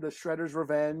game, the Shredder's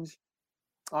Revenge,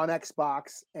 on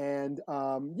Xbox, and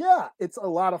yeah, it's a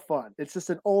lot of fun. It's just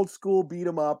an old school beat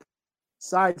 'em up,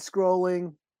 side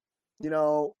scrolling.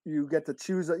 You get to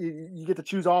choose you get to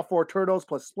choose all 4 turtles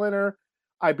plus Splinter.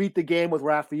 I beat the game with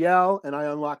Raphael, and I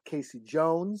unlocked Casey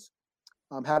Jones.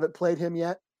 Haven't played him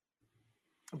yet,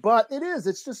 but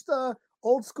it's just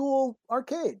old school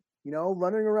arcade.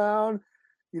 Running around,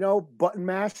 button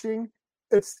mashing.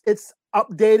 It's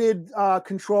updated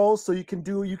controls, so you can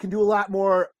do a lot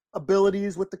more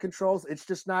abilities with the controls. It's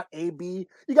just not A, B.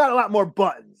 You got a lot more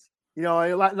buttons.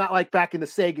 Not like back in the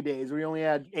Sega days where you only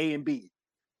had A and B.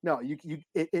 No,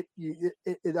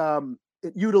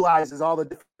 it utilizes all the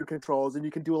different controls, and you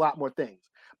can do a lot more things.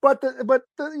 But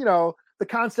the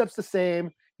concept's the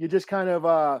same. You just kind of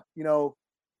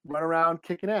run around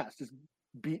kicking ass, just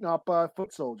beating up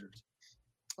foot soldiers.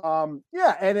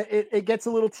 Yeah, and it gets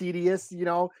a little tedious.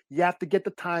 You have to get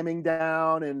the timing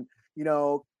down, and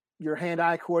your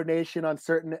hand-eye coordination on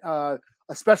certain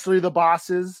especially the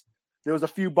bosses. There was a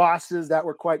few bosses that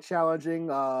were quite challenging.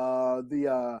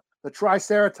 The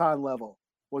Triceraton level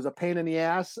was a pain in the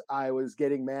ass. I was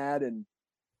getting mad and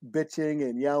bitching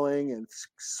and yelling and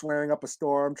swearing up a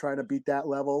storm trying to beat that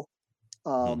level.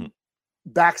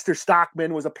 Baxter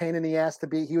Stockman was a pain in the ass to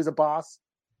beat. He was a boss.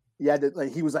 He had to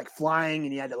he was like flying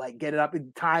and you had to like get it up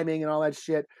in timing and all that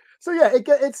shit. So yeah,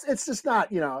 it's just not,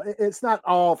 it's not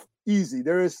all easy.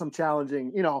 There is some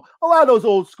challenging, a lot of those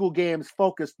old school games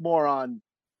focused more on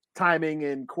timing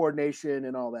and coordination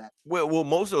and all that. Well,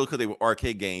 most of those, because they were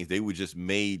arcade games, they were just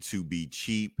made to be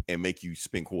cheap and make you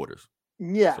spend quarters.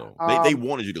 Yeah. So they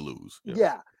wanted you to lose.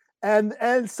 Yeah. And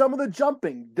some of the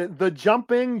jumping, the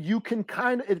jumping, you can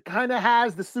it kind of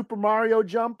has the Super Mario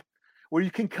jump where you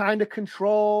can kind of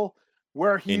control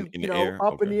where he, in the air?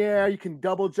 up in the air. You can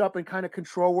double jump and kind of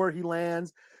control where he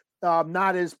lands.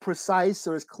 Not as precise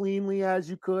or as cleanly as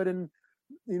you could in,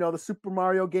 the Super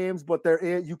Mario games, but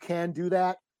you can do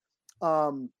that.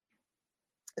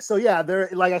 So yeah,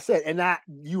 like I said, and that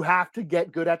you have to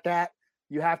get good at that.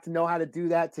 You have to know how to do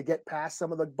that to get past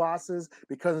some of the bosses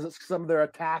because of some of their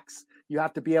attacks. You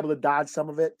have to be able to dodge some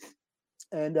of it.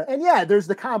 And yeah, there's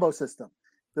the combo system.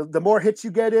 The more hits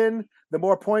you get in, the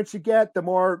more points you get, the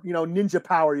more, ninja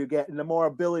power you get and the more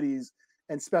abilities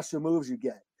and special moves you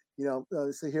get.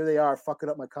 So here they are fucking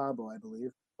up my combo, I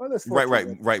believe.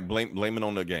 Right. Blame it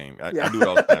on the game. I do it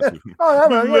all the time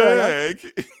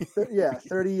too. Yeah,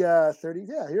 30. Yeah,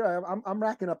 here I am. I'm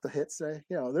racking up the hits.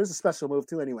 There's a special move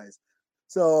too anyways.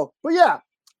 So, but yeah,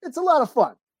 it's a lot of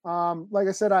fun. Like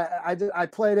I said, I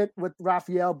played it with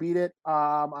Raphael, beat it.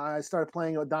 I started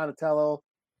playing with Donatello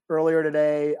earlier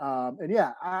today. And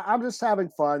yeah, I'm just having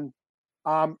fun.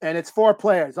 And it's 4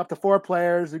 players, up to 4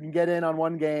 players who can get in on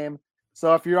one game.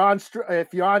 So if you're on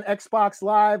Xbox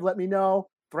Live, let me know.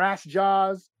 Thrash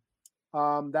Jaws,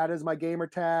 that is my gamer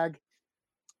tag.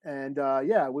 And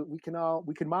yeah, we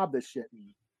can mob this shit.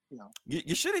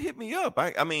 You should have hit me up.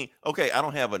 I mean, okay, I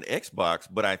don't have an Xbox,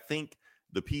 but I think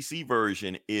the PC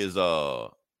version is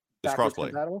crossplay.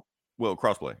 Compatible? Well,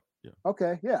 crossplay. Yeah.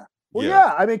 Okay. Yeah. Well,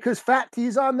 yeah. I mean, because Fat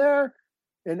T's on there,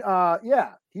 and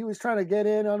yeah, he was trying to get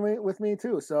in with me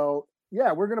too. So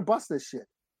yeah, we're gonna bust this shit.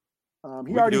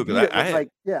 He already beat it.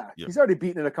 He's already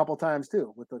beaten it a couple times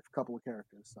too with a couple of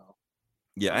characters. So.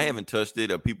 Yeah, I haven't touched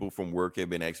it. People from work have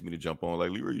been asking me to jump on.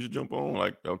 Like, Leroy, you should jump on.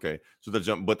 Like, okay, so they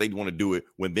jump, but they want to do it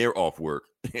when they're off work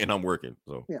and I'm working.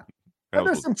 So yeah, and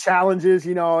there's some challenges.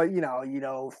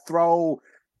 Throw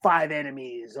 5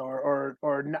 enemies or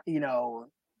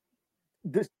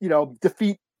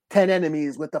defeat 10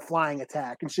 enemies with the flying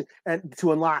attack and shit, and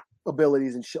to unlock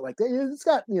abilities and shit like that. It's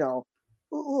got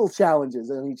little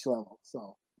challenges on each level.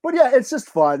 So, but yeah, it's just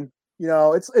fun.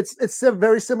 It's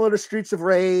very similar to Streets of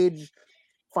Rage,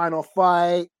 Final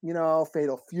Fight,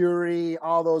 Fatal Fury,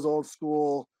 all those old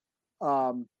school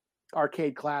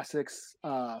arcade classics.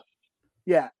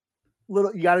 Yeah,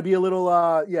 you got to be a little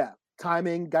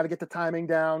timing. Got to get the timing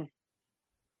down.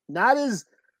 Not as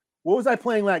what was I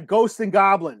playing like Ghosts and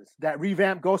Goblins? That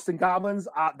revamped Ghosts and Goblins.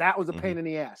 That was a pain in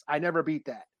the ass. I never beat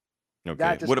that.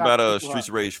 Okay. What about Streets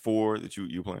of Rage 4 that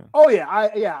you playing? Oh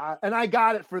yeah, and I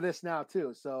got it for this now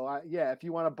too. So if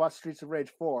you want to bust Streets of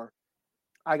Rage 4,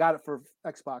 I got it for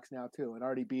Xbox now too, and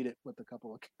already beat it with a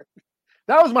couple of characters.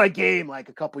 That was my game like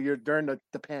a couple years during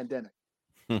the pandemic.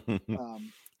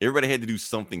 Everybody had to do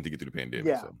something to get through the pandemic.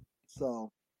 Yeah.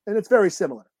 So and it's very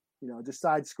similar, just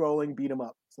side scrolling, beat 'em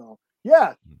up. So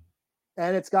yeah,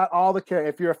 and it's got all the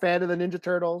characters. If you're a fan of the Ninja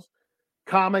Turtles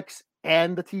comics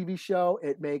and the TV show,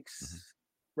 it makes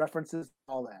references,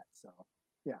 all that. So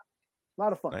yeah, a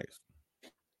lot of fun.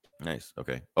 Nice.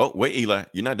 Okay. Oh wait, Eli,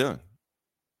 you're not done.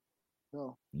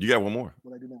 No. You got one more.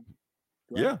 What I do now?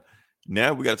 Yeah.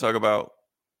 Now we got to talk about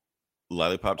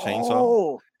Lollipop Chainsaw.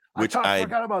 Oh, which I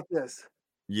forgot about this.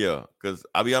 Yeah, because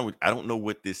I'll be honest with you, I don't know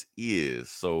what this is.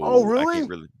 So oh really? I can't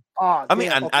really. I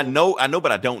mean, I know,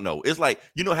 but I don't know. It's like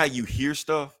how you hear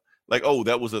stuff like, oh,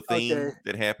 that was a thing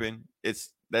that happened.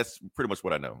 That's pretty much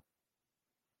what I know.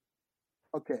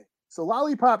 Okay, so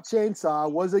Lollipop Chainsaw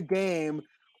was a game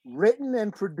written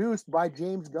and produced by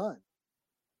James Gunn.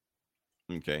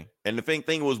 Okay, and the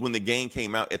thing was when the game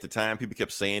came out at the time, people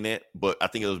kept saying that, but I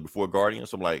think it was before Guardian.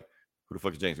 So I'm like, who the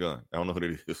fuck is James Gunn? I don't know who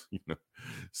that is.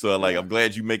 So I'm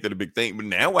glad you make that a big thing. But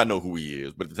now I know who he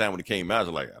is. But at the time when it came out, I was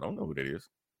like, I don't know who that is.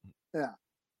 Yeah.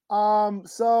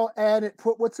 So and it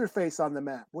put what's her face on the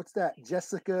map? What's that?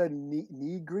 Jessica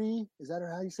Negri? Is that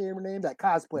how you say her name? That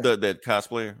cosplayer. That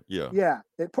cosplayer. Yeah. Yeah.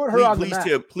 It put her on the map.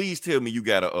 Please tell me you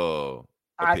got a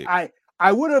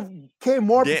I would have came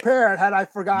more prepared had I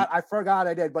forgot. I forgot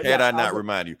I did. But had I not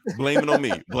reminded you, blame it on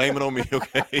me. Blame it on me.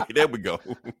 Okay, there we go.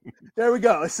 There we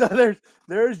go. So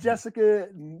there's Jessica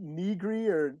Nigri,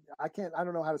 or I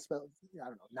don't know how to spell it. I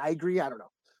don't know. Nigri, I don't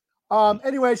know.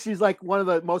 Anyway, she's like one of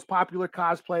the most popular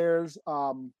cosplayers.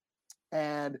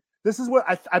 And this is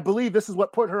what I believe this is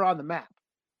what put her on the map.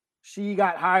 She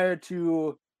got hired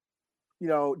to,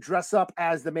 dress up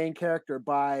as the main character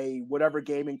by whatever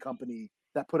gaming company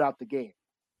that put out the game.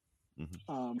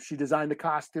 She designed the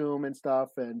costume and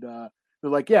stuff, and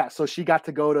they're like, yeah. So she got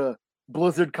to go to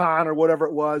Blizzard Con or whatever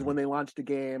it was when they launched the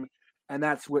game, and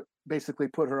that's what basically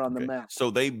put her on the map.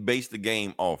 So they based the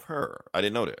game off her. I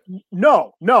didn't know that.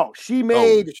 No, she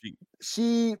made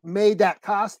that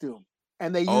costume,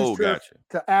 and they used her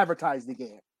to advertise the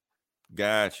game.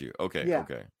 Got you. Okay. Yeah.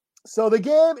 Okay. So the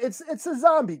game, it's a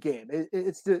zombie game.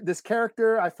 It's this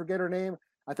character. I forget her name.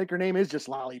 I think her name is just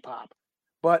Lollipop,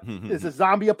 but it's a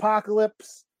zombie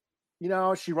apocalypse.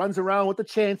 She runs around with a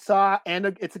chainsaw, and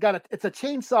it's a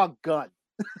chainsaw gun.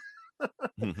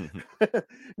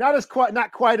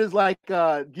 Not quite as like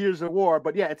Gears of War,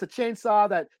 but yeah, it's a chainsaw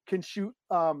that can shoot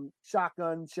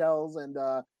shotgun shells, and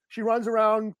she runs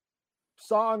around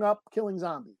sawing up, killing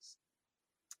zombies,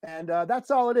 and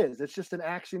that's all it is. It's just an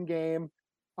action game.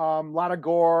 A lot of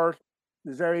gore.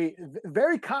 There's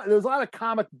there's a lot of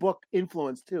comic book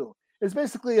influence too. It's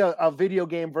basically a video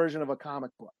game version of a comic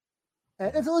book.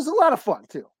 And it was a lot of fun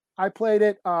too. I played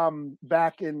it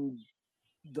back in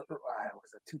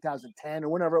 2010 or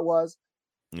whenever it was.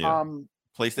 Yeah.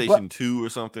 PlayStation 2 or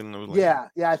something. Like yeah,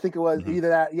 I think it was either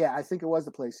that. Yeah, I think it was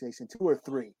the PlayStation 2 or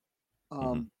 3.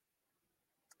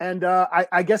 And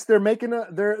I guess they're making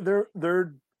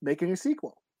they're making a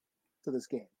sequel to this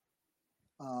game.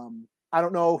 I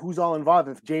don't know who's all involved.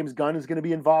 If James Gunn is going to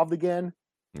be involved again.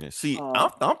 Yeah. See, I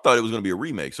thought it was going to be a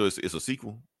remake, so it's a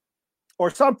sequel.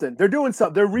 Or something. They're doing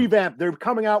something. They're revamped. They're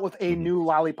coming out with a new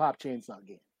Lollipop Chainsaw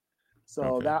game.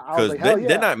 So that I was like, hell yeah.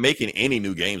 They're not making any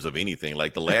new games of anything.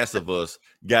 Like The Last of Us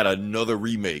got another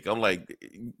remake. I'm like,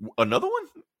 another one?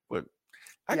 But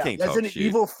I can't talk shit. Resident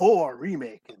Evil 4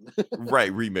 remake.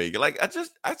 Right, remake. Like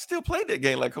I still played that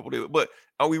game like a couple days. But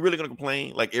are we really gonna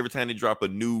complain? Like every time they drop a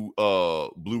new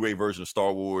Blu-ray version of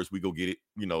Star Wars, we go get it.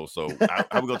 So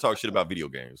how we gonna talk shit about video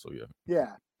games? So yeah.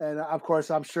 Yeah. And of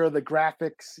course, I'm sure the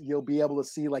graphics, you'll be able to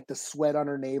see like the sweat on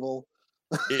her navel.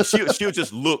 She'll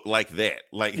just look like that.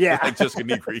 Like Jessica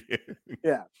Nigri.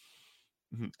 Yeah.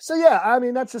 So yeah, I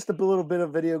mean, that's just a little bit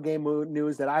of video game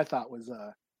news that I thought was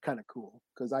kind of cool,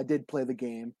 because I did play the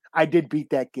game. I did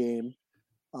beat that game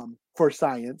for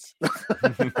science.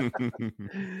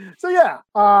 So yeah,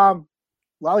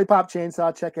 Lollipop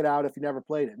Chainsaw, check it out if you never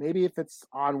played it. Maybe if it's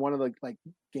on one of the like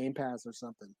Game Pass or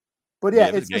something. But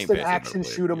yeah, it's just an action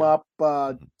shoot 'em up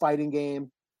fighting game.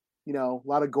 A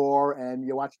lot of gore, and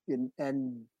you watch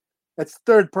and it's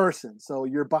third person, so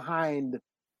you're behind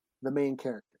the main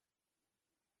character.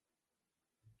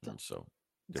 So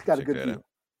it's got a good feel.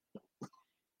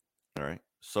 All right.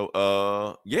 So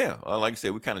like I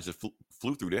said, we kind of just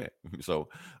flew through that. So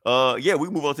we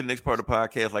move on to the next part of the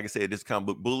podcast. Like I said, this is Comic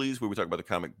Book Bullies, where we talk about the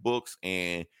comic books.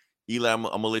 And Eli, I'm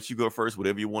gonna let you go first.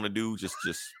 Whatever you want to do, just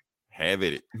have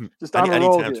at it. Just I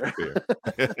need time to prepare.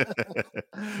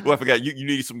 Well, I forgot you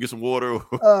need get some water.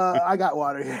 I got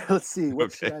water here. Let's see.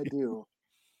 What should I do?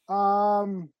 I'll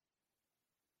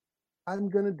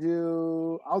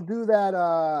do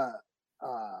that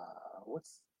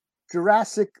what's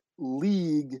Jurassic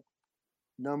League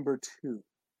 #2.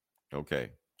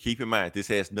 Okay. Keep in mind, this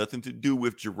has nothing to do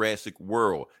with Jurassic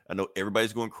World. I know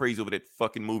everybody's going crazy over that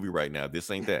fucking movie right now.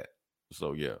 This ain't that.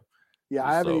 So yeah. Yeah,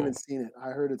 I haven't even seen it. I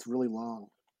heard it's really long.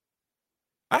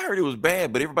 I heard it was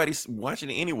bad, but everybody's watching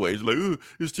it anyway. It's like, oh,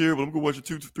 it's terrible. I'm gonna watch it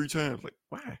 2 to 3 times. Like,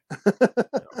 why?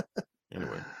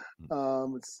 Anyway.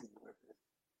 Let's see.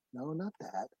 No, not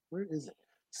that. Where is it?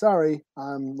 Sorry,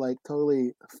 I'm like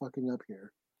totally fucking up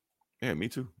here. Yeah, me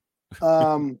too.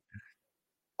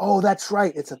 Oh, that's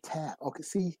right. It's a tab. Okay,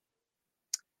 see,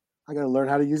 I gotta learn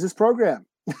how to use this program.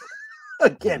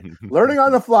 Again, learning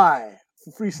on the fly,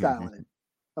 freestyling it.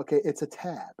 Okay, it's a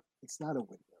tab. It's not a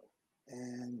window.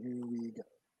 And here we go.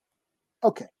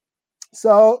 Okay.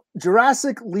 So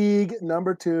Jurassic League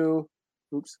 #2.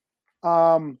 Oops.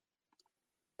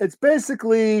 It's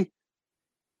basically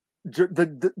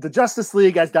the Justice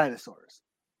League as dinosaurs.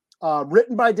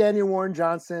 Written by Daniel Warren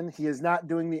Johnson. He is not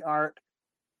doing the art,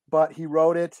 but he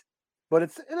wrote it. But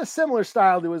it's in a similar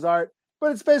style to his art.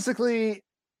 But it's basically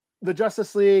the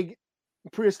Justice League,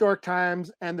 prehistoric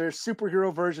times, and there's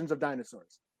superhero versions of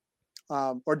dinosaurs.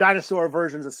 Or dinosaur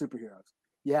versions of superheroes.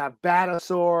 You have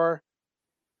Batasaur,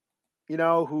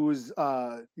 who's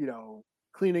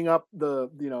cleaning up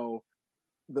the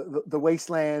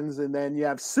wastelands, and then you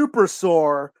have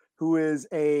Supersaur, who is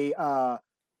a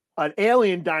an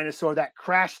alien dinosaur that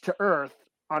crashed to Earth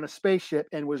on a spaceship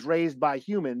and was raised by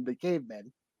the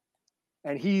cavemen.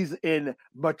 And he's in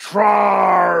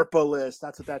Metropolis.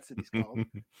 That's what that city's called.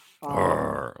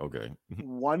 Okay.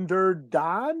 Wonder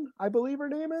Dawn, I believe her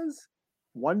name is.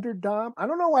 Wonder Dawn. I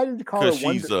don't know why didn't you call her Because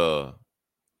Wonder. she's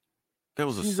that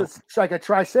was She's a she's like a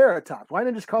Triceratops. Why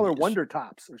didn't they just call her Wonder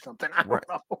Tops or something? I don't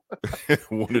know.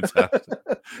 Wonder Tops.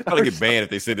 I'll get banned if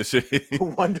they say this shit.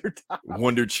 Wonder Tops.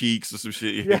 Wonder Cheeks or some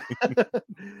shit. Yeah.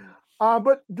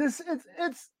 But this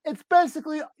it's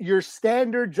basically your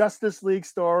standard Justice League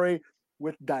story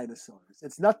with dinosaurs.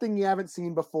 It's nothing you haven't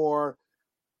seen before.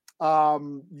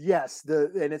 Yes,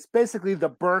 and it's basically the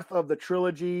birth of the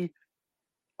trilogy,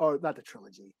 or not the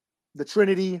trilogy, the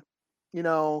Trinity. You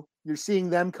know, you're seeing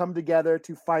them come together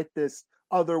to fight this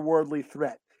otherworldly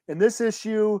threat. In this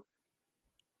issue,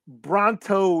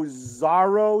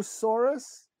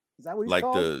 Brontosaurus, is that what he's Like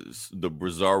called? the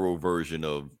Bizarro version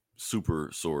of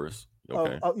Supersaurus.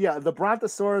 Okay. Yeah, the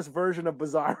Brontosaurus version of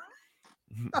Bizarro.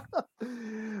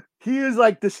 He is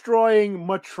like destroying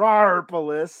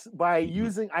Metropolis by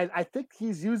using, I think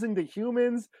he's using the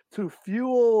humans to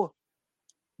fuel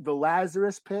the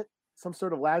Lazarus pit, some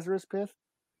sort of Lazarus pit.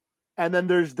 And then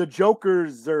there's the Joker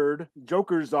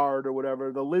Zard or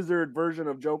whatever, the lizard version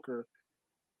of Joker.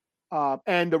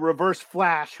 And the Reverse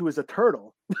Flash, who is a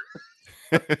turtle.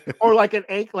 Or like a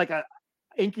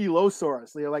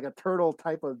Ankylosaurus, like a turtle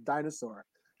type of dinosaur.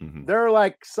 Mhm.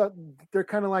 They're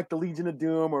kind of like the Legion of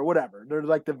Doom or whatever. They're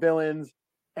like the villains,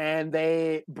 and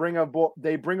they bring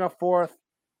forth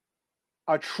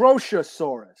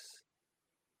Atrociosaurus.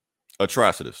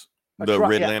 Atrocitus. The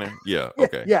Red Lantern. Yeah.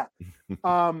 Okay. Yeah.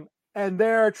 And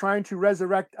they're trying to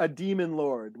resurrect a demon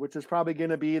lord, which is probably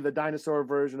going to be the dinosaur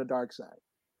version of Darkseid.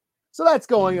 So that's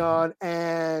going on,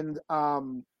 and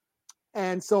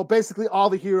so basically all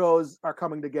the heroes are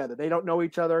coming together. They don't know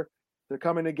each other. They're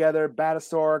coming together.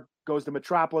 Batasaur goes to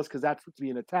Metropolis because that's what's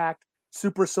being attacked.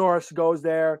 Supersaurus goes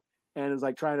there and is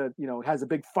like trying to, has a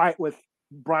big fight with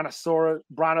Brontosaurus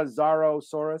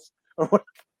or whatever.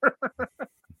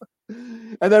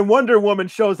 And then Wonder Woman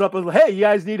shows up and like, hey, you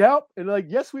guys need help? And they're like,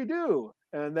 yes, we do.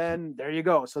 And then there you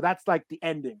go. So that's like the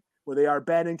ending where they are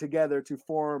banding together to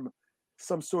form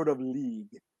some sort of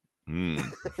league. So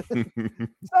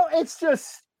it's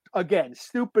just, again,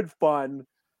 stupid fun.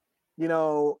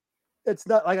 It's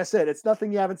not, like I said, it's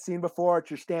nothing you haven't seen before.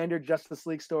 It's your standard Justice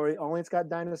League story, only it's got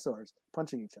dinosaurs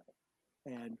punching each other.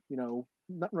 And,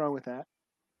 nothing wrong with that.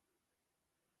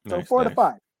 So Nice, 4 to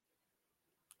 5.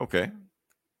 Okay.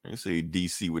 Let's see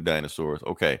DC with dinosaurs.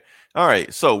 Okay. All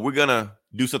right. So we're going to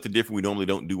do something different we normally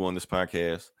don't do on this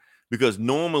podcast, because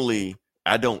normally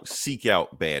I don't seek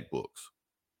out bad books.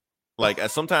 Like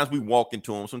sometimes we walk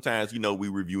into them. Sometimes, we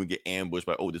review and get ambushed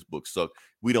by, oh, this book sucked.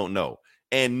 We don't know.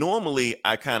 And normally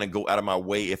I kind of go out of my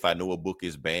way if I know a book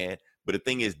is bad. But the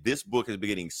thing is, this book has been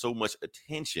getting so much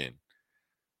attention.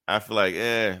 I feel like,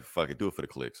 fuck it. Do it for the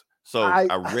clicks. So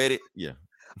I read it. Yeah.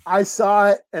 I saw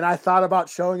it and I thought about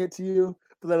showing it to you.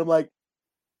 But then I'm like,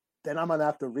 then I'm going to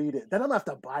have to read it. Then I'm going to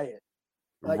have to buy it.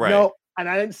 Like, right. No. And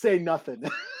I didn't say nothing.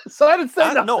 So I didn't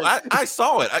say nothing. No, I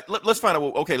saw it. Let's find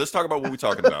out. Okay, let's talk about what we're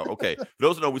talking about. Okay. For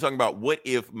those who know, we're talking about What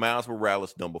If Miles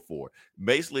Morales #4.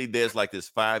 Basically, there's like this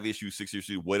 5 issue, 6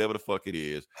 issue, whatever the fuck it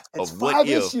is. It's of 5 what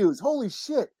issues. Holy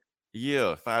shit.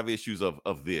 Yeah, 5 issues of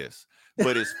this.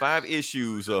 But it's 5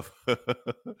 issues of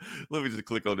let me just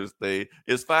click on this thing.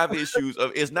 It's 5 issues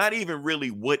of, it's not even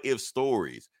really what if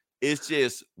stories. It's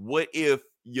just what if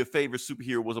your favorite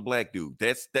superhero was a black dude.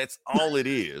 That's all it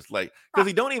is. Like, because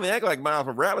he don't even act like Miles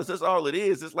Morales. That's all it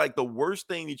is. It's like the worst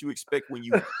thing that you expect when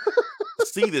you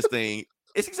see this thing.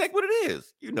 It's exactly what it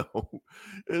is,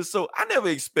 And so I never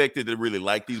expected to really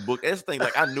like these books. That's the thing.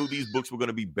 Like, I knew these books were going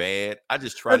to be bad. I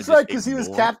just tried That's to. right, because he was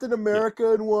Captain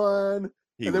America in one.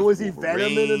 And then was he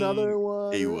Venom in another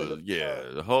one? He was,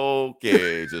 the whole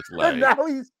cage just like. And now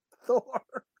he's Thor.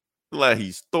 Like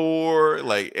he's Thor,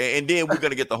 like, and then we're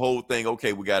gonna get the whole thing.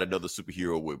 Okay, we got another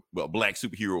superhero with black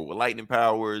superhero with lightning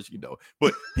powers,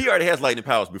 But he already has lightning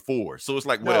powers before, so it's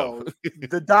like, well,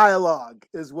 the dialogue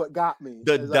is what got me.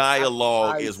 The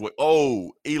dialogue is what.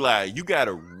 Oh, Eli, you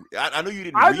gotta. I know you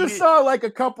didn't. I just saw like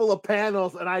a couple of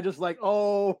panels, and I just like,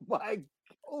 oh my,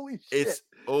 holy shit!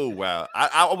 Oh wow!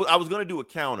 I was gonna do a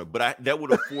counter, but that would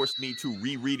have forced me to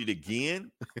reread it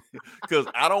again because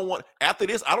I don't want. After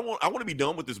this, I want to be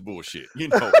done with this bullshit,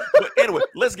 But anyway,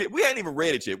 we hadn't even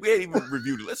read it yet. We hadn't even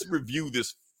reviewed it. Let's review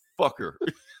this fucker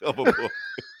of a book.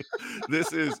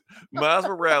 This is Miles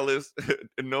Morales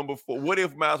 #4. What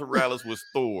if Miles Morales was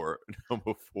Thor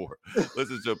 #4?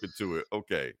 Let's just jump into it.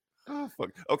 Okay. Oh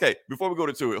fuck. Okay. Before we go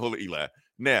into it, hold on, Eli.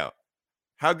 Now,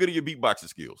 How good are your beatboxing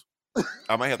skills?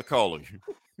 I might have to call on you.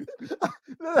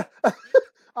 I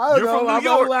don't You're know. from New I'm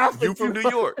York. laughing. You from New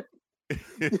York.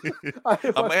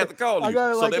 I might have to call I you.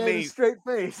 got So like that a means straight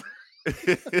face.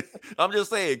 I'm just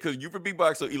saying, because you from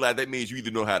beatbox, so Eli, that means you either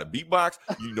know how to beatbox,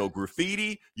 you know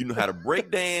graffiti, you know how to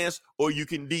break dance, or you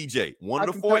can DJ. One I of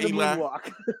the can four, kinda Eli.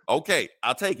 moonwalk. Okay,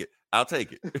 I'll take it. I'll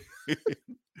take it.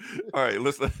 All right,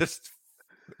 let's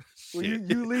Well, shit.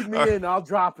 you lead me All right. in, I'll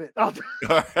drop it. All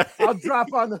right. I'll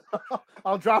drop on the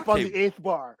I'll drop on Okay. the 8th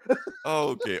bar.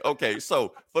 Okay.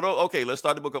 So let's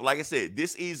start the book up. Like I said,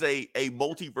 this is a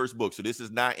multiverse book, so this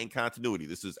is not in continuity.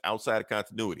 This is outside of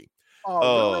continuity.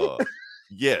 Oh, really?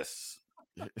 Yes.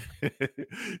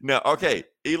 Now, okay,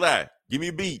 Eli, give me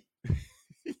a beat.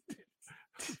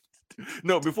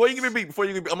 No, before you give me a beat,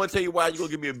 I'm gonna tell you why you're gonna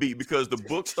give me a beat, because the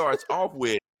book starts off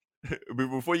with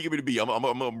before you give me the beat, I'm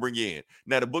gonna bring you in.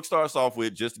 Now, the book starts off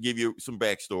with, just to give you some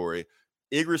backstory,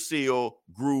 Yggdrasil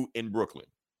grew in Brooklyn.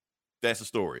 That's the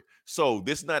story. So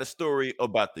this is not a story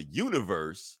about the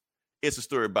universe, it's a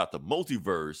story about the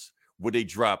multiverse where they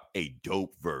drop a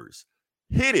dope verse.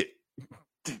 Hit it.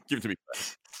 Give it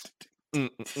to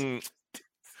me.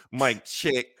 Mic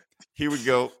check. Here we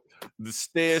go. The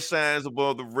stair shines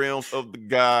above the realms of the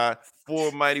god.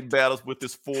 4 mighty battles with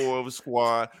his 4 of his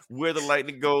squad. Where the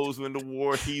lightning goes when the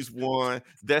war he's won.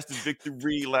 That's the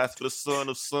victory lies for the son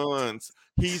of sons.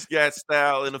 He's got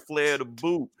style and a flair to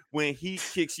boot. When he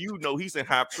kicks, you know he's in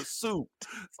hot pursuit.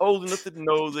 Old enough to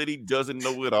know that he doesn't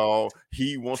know it all.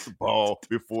 He wants the ball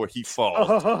before he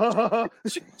falls.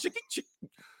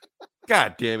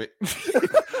 God damn it.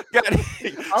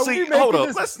 Are we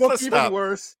making this book even stop.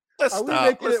 worse? Let's Are we stop.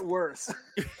 making it worse?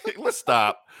 Let's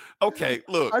stop. Okay,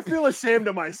 look. I feel ashamed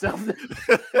of myself.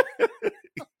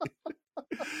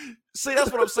 See,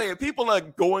 that's what I'm saying. People are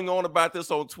going on about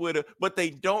this on Twitter, but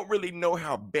they don't really know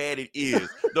how bad it is.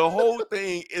 The whole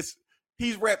thing is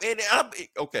he's rapping.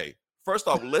 Okay, first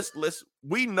off, let's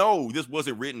we know this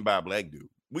wasn't written by a black dude.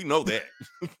 We know that.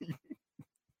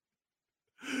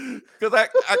 Because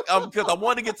I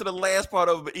wanted to get to the last part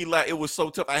of it, but Eli, it was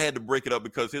so tough. I had to break it up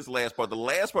because his last part, the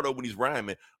last part of when he's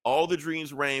rhyming, all the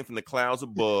dreams rain from the clouds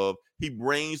above. He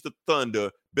brings the thunder.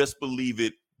 Best believe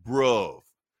it, bruv.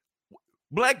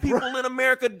 Black people in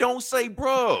America don't say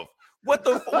bruv. What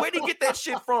the? Where did he get that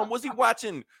shit from? Was he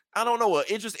watching, I don't know,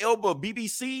 Idris Elba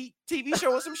BBC TV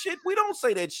show or some shit? We don't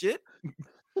say that shit.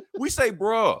 We say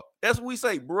bruh. That's what we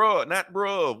say, bruh, not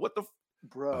bruv. What the?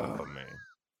 Bro. Oh man.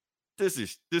 This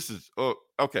is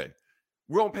okay.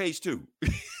 We're on page 2.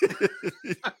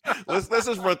 let's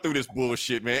just run through this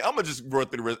bullshit, man. I'm gonna just run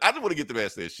through the rest. I just want to get the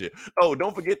rest of that shit. Oh,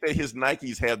 don't forget that his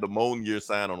Nikes have the Mjolnir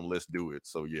sign on them. Let's do it.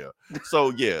 So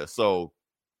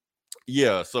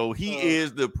he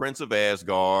is the Prince of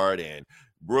Asgard and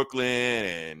Brooklyn,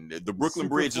 and the Brooklyn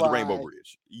Bridge is the Rainbow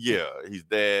Bridge. Yeah, he's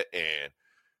that. And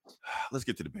let's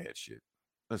get to the bad shit.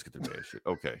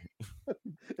 Okay.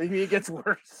 Maybe it gets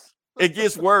worse. It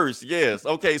gets worse, yes.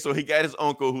 Okay, so he got his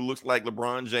uncle who looks like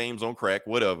LeBron James on crack,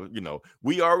 whatever.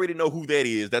 We already know who that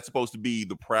is. That's supposed to be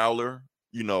the Prowler,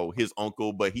 his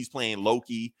uncle, but he's playing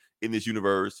Loki in this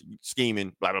universe,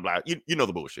 scheming, blah, blah, blah. You know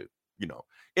the bullshit.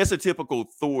 It's a typical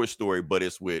Thor story, but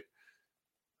it's with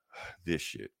this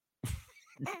shit.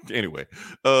 Anyway,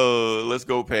 let's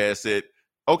go past it.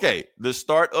 Okay, the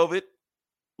start of it,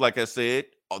 like I said,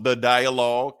 the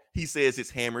dialogue, he says it's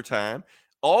hammer time.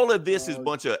 All of this is a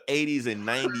bunch of 80s and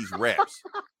 90s raps.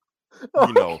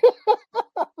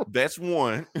 That's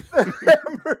one.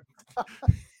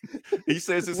 He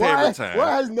says it's hammer time.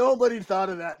 Why has nobody thought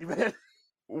of that, man?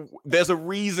 There's a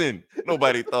reason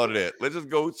nobody thought of that. Let's just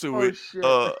go to it.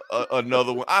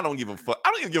 Another one. I don't give a fuck.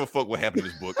 I don't even give a fuck what happened in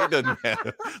this book. It doesn't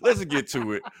matter. Let's just get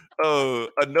to it.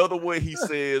 Another one he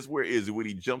says, where is it? When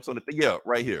he jumps on the thing. Yeah,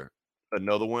 right here.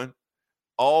 Another one.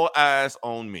 All eyes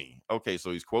on me. Okay,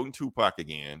 so he's quoting Tupac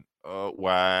again.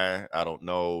 Why? I don't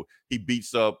know. He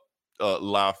beats up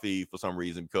Laffy for some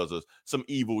reason because of some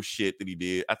evil shit that he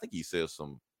did. I think he says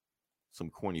some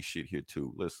corny shit here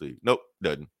too. Let's see. Nope,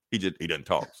 doesn't. He doesn't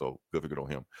talk, so good figure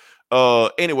on him.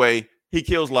 Anyway, he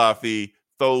kills Laffy,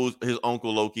 throws his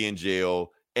uncle Loki in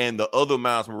jail, and the other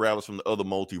Miles Morales from the other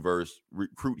multiverse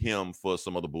recruit him for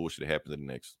some other bullshit that happens in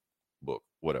the next book.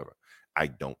 Whatever. I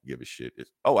don't give a shit.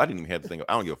 I didn't even have the thing.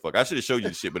 I don't give a fuck. I should have showed you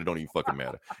the shit, but it don't even fucking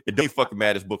matter. It don't even fucking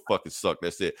matter. This book fucking sucked.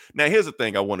 That's it. Now, here's the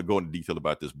thing I want to go into detail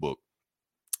about this book.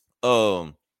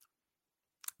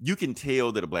 You can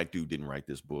tell that a black dude didn't write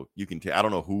this book. You can tell. I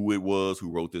don't know who it was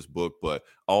who wrote this book, but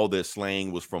all their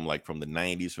slang was from the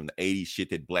 90s, from the 80s, shit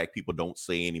that black people don't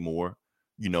say anymore.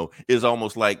 It's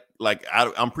almost like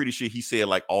I'm pretty sure he said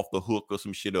like off the hook or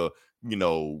some shit, or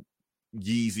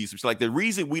Yeezy, some shit like the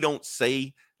reason we don't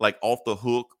say like off the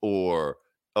hook or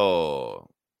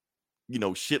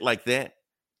shit like that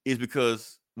is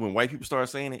because when white people started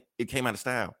saying it, it came out of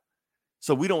style.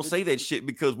 So we don't say that shit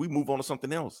because we move on to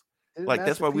something else. Did Like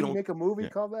that's Master why we P don't. make a movie Yeah.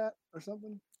 called that or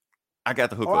something? I got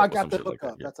the hook Oh, up. I or got some the shit like hook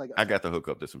up. that. Yeah. That's like I got the hook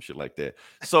up to some shit like that.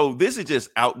 So this is just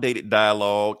outdated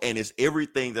dialogue, and it's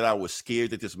everything that I was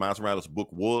scared that this Miles Morales book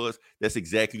was. That's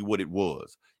exactly what it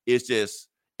was. It's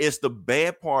the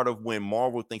bad part of when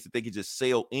Marvel thinks that they can just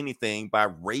sell anything by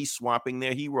race swapping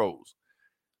their heroes.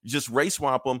 Just race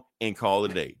swap them and call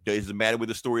it a day. Doesn't matter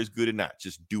whether the story is good or not.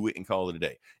 Just do it and call it a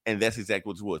day. And that's exactly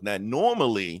what it was. Now,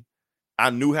 normally, I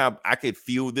knew how I could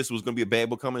feel this was going to be a bad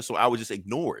book coming, so I would just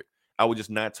ignore it. I would just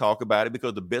not talk about it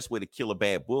because the best way to kill a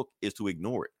bad book is to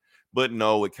ignore it. But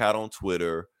no, it caught on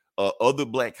Twitter. Other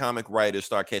black comic writers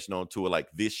start catching on to it like,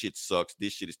 this shit sucks.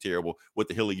 This shit is terrible. What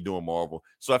the hell are you doing, Marvel?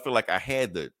 So I feel like I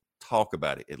had to talk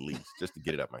about it at least just to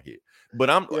get it out my head. But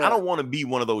I don't want to be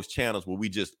one of those channels where we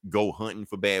just go hunting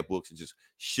for bad books and just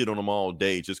shit on them all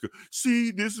day. Just go, see,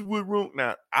 this is what wrong.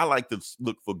 Now, I like to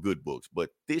look for good books,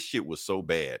 but this shit was so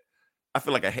bad. I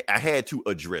feel like I had to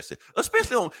address it,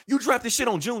 especially on you dropped this shit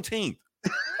on Juneteenth.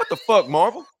 What the fuck,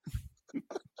 Marvel?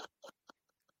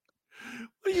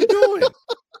 What are you doing?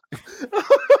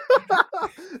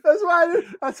 That's why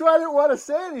I didn't want to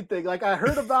say anything. Like I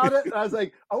heard about it, and I was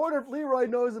like, I wonder if Leroy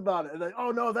knows about it. And like,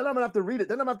 oh no, then I'm gonna have to read it.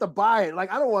 Then I'm gonna have to buy it.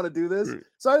 Like I don't want to do this,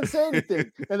 so I didn't say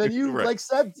anything. And then you like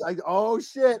said, like, oh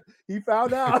shit, he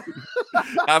found out.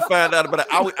 I found out about it.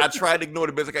 I tried to ignore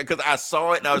the best I can because I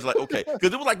saw it and I was like, okay,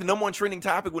 because it was like the number one trending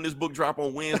topic when this book dropped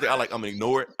on Wednesday. I'm gonna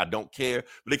ignore it. I don't care.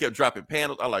 But they kept dropping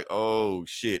panels. I'm like, oh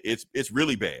shit, it's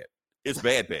really bad. It's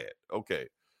bad. Okay.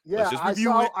 Yeah, I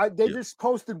saw. They just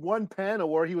posted one panel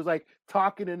where he was like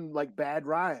talking in like bad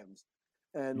rhymes,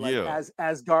 and like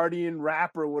as Guardian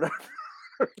rapper, whatever.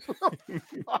 And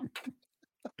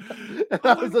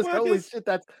I was just holy shit,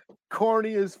 that's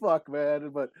corny as fuck, man.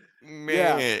 But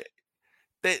man,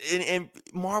 that and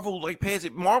Marvel like pats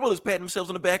it. Marvel is patting themselves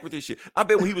on the back with this shit. I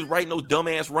bet when he was writing those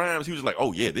dumbass rhymes, he was like,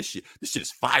 "Oh yeah, this shit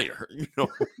is fire." You know.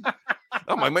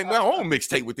 I might make my own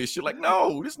mixtape with this shit. Like,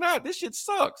 no, it's not. This shit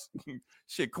sucks.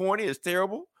 Shit corny is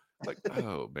terrible. Like,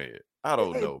 oh man, I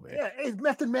don't know, man. Yeah, hey,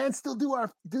 Method Man still do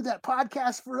that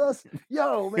podcast for us?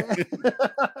 Yo, man.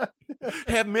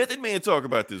 Have Method Man talk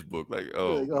about this book. Like,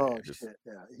 oh, man, shit.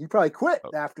 Yeah, he probably quit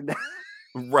after that.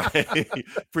 Right.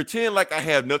 Pretend like I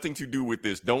have nothing to do with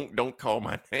this. Don't call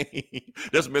my name.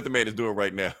 That's what Method Man is doing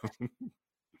right now.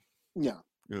 Yeah.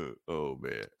 Oh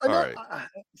man. All right.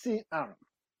 See, I don't know.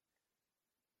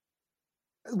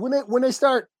 When they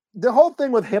start the whole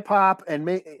thing with hip hop and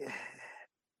I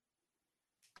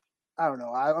don't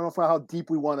know. I don't know how deep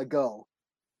we want to go,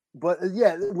 but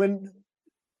yeah,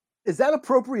 is that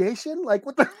appropriation? Like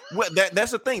what the? Well, that's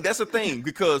the thing. That's the thing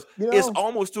because it's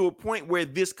almost to a point where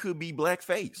this could be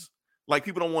blackface. Like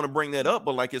people don't want to bring that up,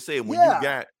 but like I said, when you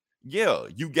got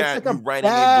like you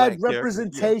writing bad in black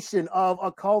representation of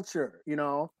a culture, you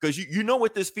know? Because you know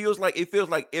what this feels like? It feels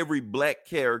like every black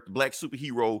character, black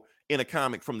superhero in a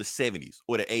comic from the 70s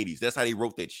or the 80s. That's how they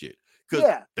wrote that shit.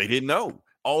 Because they didn't know.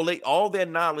 All their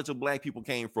knowledge of black people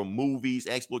came from movies,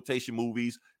 exploitation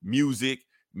movies, music,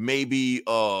 maybe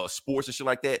sports and shit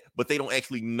like that. But they don't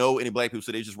actually know any black people,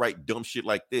 so they just write dumb shit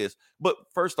like this. But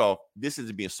first off, this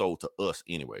isn't being sold to us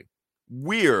anyway.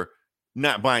 We're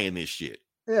not buying this shit.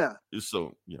 Yeah.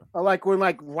 So like when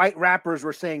like white rappers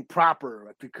were saying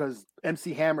proper because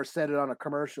MC Hammer said it on a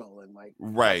commercial and like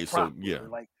right. Proper, so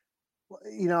like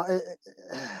you know,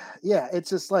 it's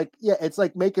just like it's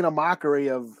like making a mockery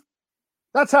of.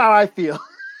 That's how I feel.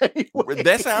 Anyway.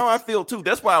 That's how I feel too.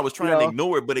 That's why I was trying to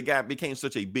ignore it, but it became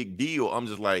such a big deal. I'm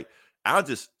just like, I'll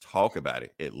just talk about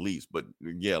it at least. But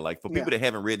yeah, like for people that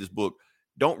haven't read this book,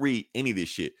 don't read any of this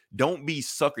shit. Don't be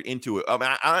suckered into it. I mean,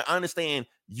 I understand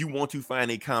you want to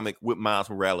find a comic with Miles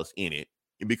Morales in it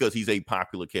because he's a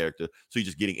popular character, so you're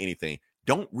just getting anything.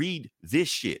 Don't read this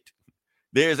shit.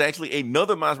 There's actually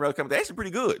another Miles Morales comic that's actually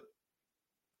pretty good.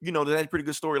 You know, that's a pretty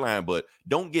good storyline, but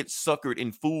don't get suckered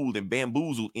and fooled and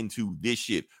bamboozled into this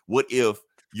shit. What if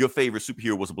your favorite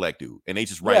superhero was a black dude and they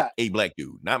just write a black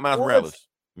dude, not Miles Morales?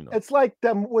 It's like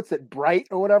them. What's it, Bright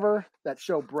or whatever? That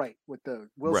show Bright with the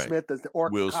Will Smith as the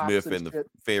orc. Will Smith and the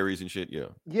fairies and shit. Yeah.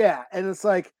 Yeah, and it's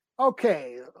like,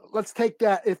 okay, let's take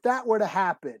that. If that were to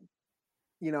happen,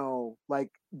 you know,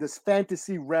 like this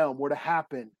fantasy realm were to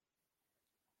happen,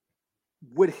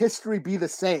 would history be the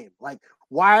same? Like,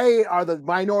 why are the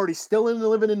minorities still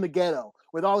living in the ghetto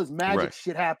with all this magic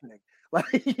shit happening?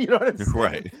 Like, you know what I'm saying?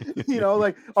 Right. You know,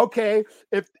 like, okay,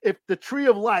 if the tree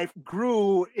of life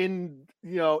grew in,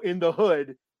 you know, in the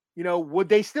hood, would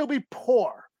they still be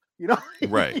poor?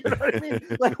 Right. You know what I mean?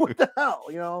 Like, what the hell?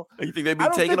 You think they'd I be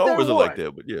don't taking think they over something like would.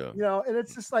 that, but yeah. And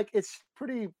it's just like it's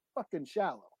pretty fucking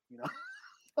shallow.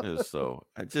 Yeah, so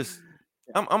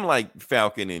I'm like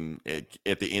Falcon and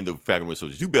at the end of Falcon Winter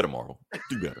Soldier. Do better, Marvel.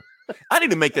 Do better. I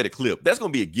need to make that a clip. That's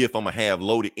gonna be a GIF I'm gonna have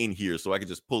loaded in here so I can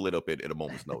just pull it up at a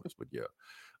moment's notice. But yeah.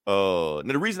 Now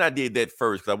the reason I did that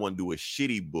first because I want to do a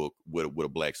shitty book with a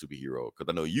black superhero because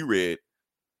I know you read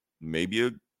maybe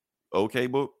a okay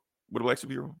book with a black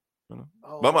superhero.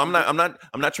 But I'm not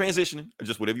transitioning.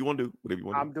 Just whatever you want to do. Whatever you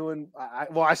want to do. I'm doing.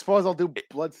 I suppose I'll do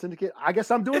Blood Syndicate. I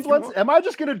guess I'm doing If you Blood. want. Am I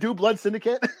just gonna do Blood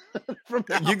Syndicate?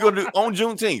 You're gonna do on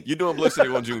Juneteenth. You're doing Blood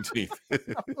Syndicate on Juneteenth.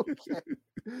 Okay.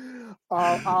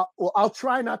 I'll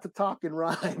try not to talk in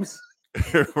rhymes.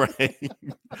 Right.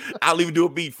 I'll even do a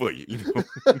beat for you.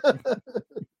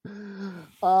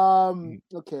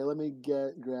 Okay, let me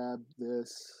grab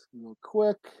this real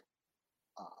quick.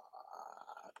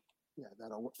 Yeah,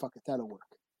 that'll work. Fuck it, that'll work.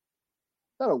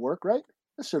 That'll work, right?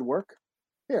 This should work.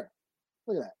 Here,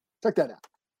 look at that. Check that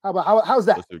out. How's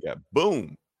that? Let's see what we got.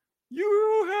 Boom.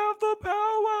 You have the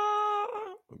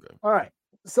power. Okay. All right.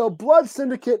 So Blood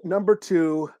Syndicate number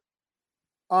 2.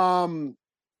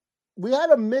 We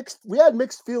had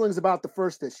mixed feelings about the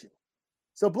first issue.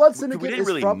 So Blood Syndicate We didn't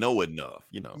really know enough,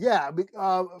 Yeah.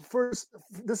 First,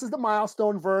 this is the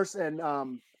Milestone verse,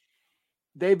 and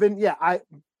they've been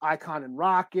Icon and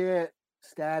Rocket,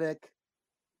 Static.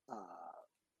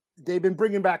 They've been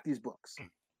bringing back these books,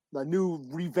 the new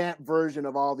revamped version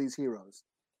of all these heroes,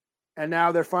 and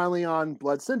now they're finally on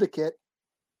Blood Syndicate,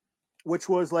 which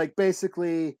was like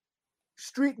basically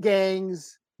street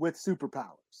gangs with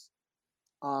superpowers.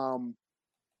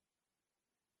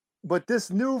 But this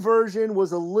new version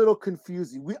was a little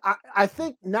confusing. I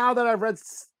think now that I've read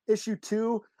issue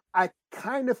 2, I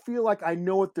kind of feel like I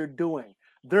know what they're doing.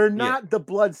 They're not the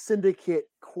Blood Syndicate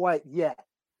quite yet.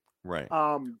 Right.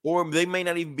 Or they may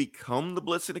not even become the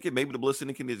Blood Syndicate. Maybe the Blood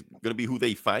Syndicate is going to be who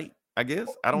they fight, I guess.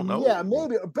 I don't know. Yeah,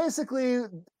 maybe. Basically,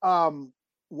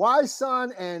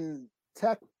 Y-Sun and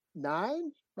Tech-9,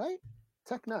 right?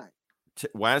 Tech-9.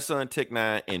 Y-Sun,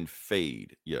 Tech-9, and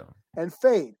Fade. Yeah. And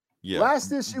Fade. Yeah.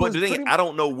 Last issue but the thing, I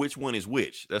don't know which one is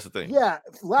which. That's the thing. Yeah.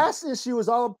 Last issue is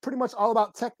pretty much all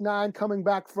about Tech-9 coming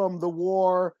back from the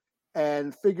war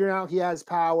and figuring out he has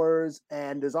powers.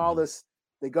 And there's all this.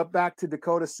 They go back to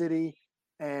Dakota City,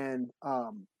 and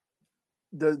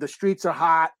the streets are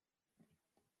hot.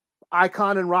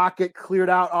 Icon and Rocket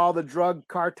cleared out all the drug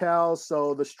cartels,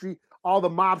 so all the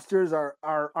mobsters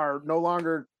are no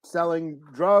longer selling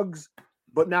drugs,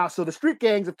 but now so the street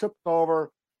gangs have took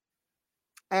over,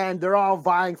 and they're all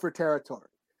vying for territory.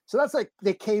 So that's like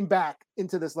they came back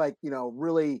into this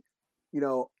really,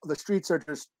 the streets are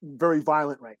just very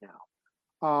violent right now.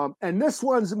 And this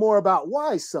one's more about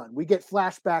Y-Sun. We get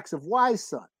flashbacks of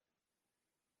Y-Sun,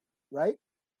 right?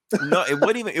 No, it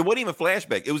wasn't even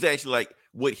flashback. It was actually like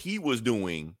what he was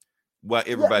doing while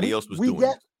everybody else was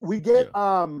doing. We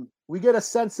get a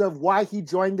sense of why he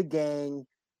joined the gang,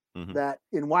 that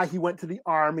and why he went to the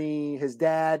army. His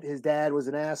dad was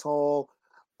an asshole.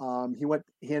 He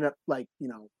ended up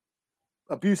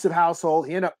abusive household.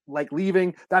 He ended up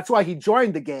leaving. That's why he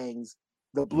joined the gangs.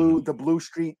 The blue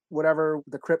street, whatever,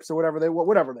 the Crips or whatever they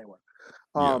were.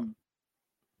 And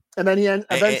then he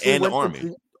eventually went the army.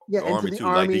 into the army too.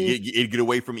 Army. Like to get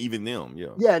away from even them. Yeah.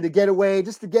 Yeah, to get away. And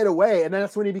then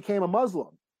that's when he became a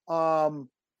Muslim. And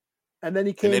then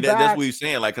he came back. That's what he's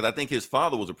saying. Like, because I think his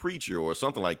father was a preacher or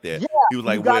something like that. Yeah, he was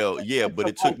like, but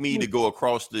it took me to go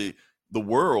across the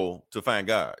world to find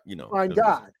God. Find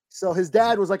God. So his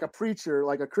dad was like a preacher,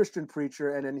 like a Christian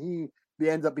preacher, and then he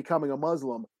ends up becoming a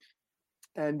Muslim.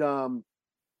 And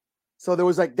so there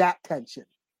was like that tension,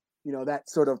 that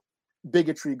sort of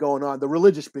bigotry going on, the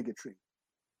religious bigotry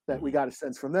that we got a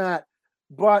sense from that.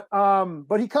 But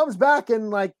he comes back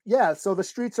and so the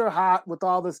streets are hot with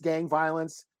all this gang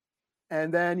violence.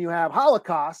 And then you have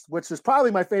Holocaust, which is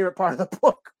probably my favorite part of the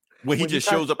book. When he just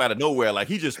shows up out of nowhere, like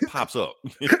he just pops up.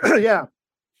 Yeah.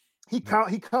 He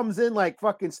comes in like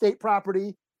fucking state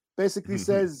property, basically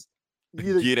says,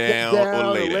 either get down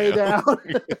or lay down.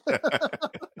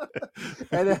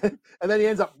 and then he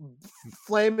ends up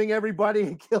flaming everybody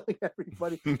and killing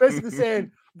everybody. Basically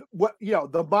saying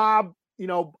the mob,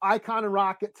 Icon and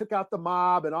Rocket took out the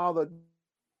mob and all the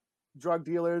drug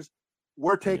dealers.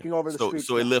 We're taking over the streets.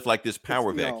 So it left like this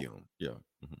power vacuum. Yeah.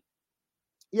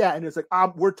 Yeah, and it's like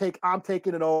I'm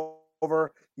taking it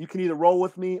over. You can either roll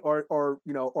with me or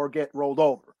get rolled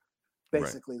over.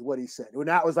 Basically, what he said. And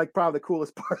that was like probably the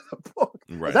coolest part of the book.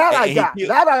 Right.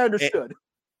 That I understood.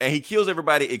 And he kills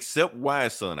everybody except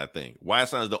Wise Son, I think.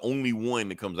 Wise Son is the only one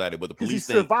that comes out of it, but the Because he police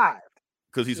think survived.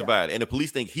 because he Yeah. survived, and the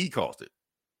police think he caused it.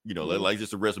 You know, Mhm. like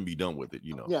just arrest him, be done with it.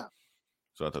 You know. Yeah.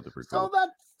 So I thought they're pretty So cool.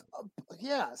 that's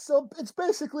yeah. So it's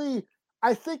basically,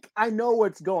 I think I know where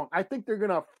it's going. I think they're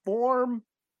gonna form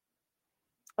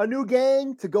a new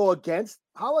gang to go against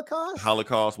Holocaust.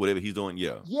 Holocaust, whatever he's doing,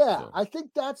 yeah. Yeah, So. I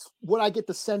think that's what I get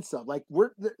the sense of. Like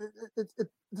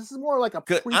this is more like a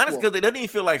Honestly, prequel. because it doesn't even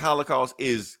feel like Holocaust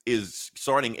is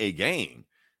starting a gang.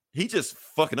 He just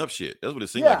fucking up shit. That's what it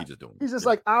seems like he's just doing. He's just Yeah.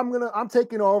 like, I'm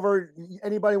taking over.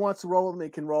 Anybody wants to roll with me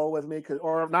can roll with me,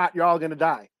 or if not, you're all gonna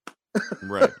die.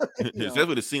 right. You That's know?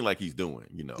 what it seemed like he's doing.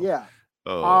 You know. Yeah.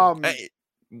 Hey,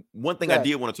 one thing go I ahead.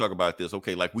 did want to talk about this.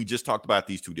 Okay, like we just talked about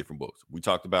these two different books. We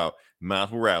talked about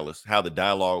Miles Morales, how the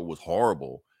dialogue was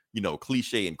horrible, you know,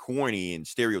 cliche and corny and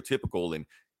stereotypical and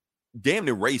damn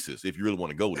near racist if you really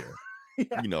want to go there.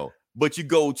 Yeah. You know, but you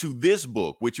go to this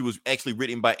book, which was actually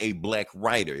written by a black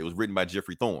writer. It was written by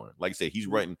Jeffrey Thorne. Like I said, he's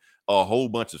written a whole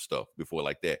bunch of stuff before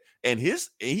like that. And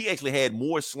he actually had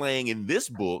more slang in this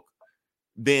book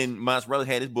than Miles Morales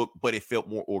had his book, but it felt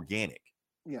more organic.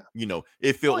 Yeah. You know,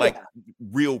 it felt Oh, like yeah.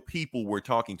 real people were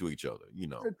talking to each other, you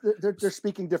know. They're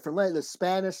speaking different language. The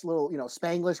Spanish, little,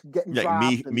 Spanglish getting Like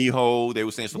dropped. and- mijo, they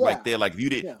were saying something like Yeah. that. Like if you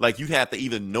did, Yeah. like you have to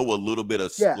even know a little bit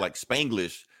of Yeah. like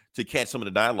Spanglish to catch some of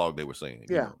the dialogue they were saying.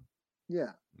 You Yeah. know?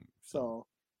 Yeah. So So,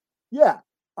 yeah.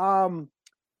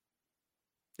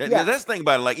 Yeah. that's the thing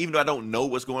about it. Like, even though I don't know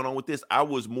what's going on with this, I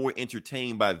was more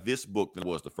entertained by this book than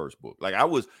was the first book. Like I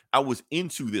was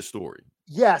into this story.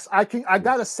 Yes, I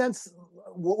got a sense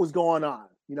what was going on,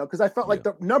 because I felt like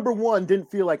the number one didn't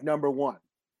feel like number one,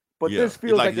 but this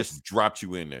feels like it just dropped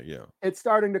you in there. Yeah. it's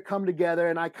starting to come together,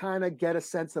 and I kind of get a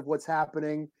sense of what's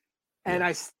happening, and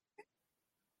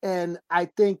I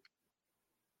think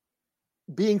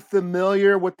being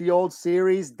familiar with the old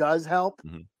series does help.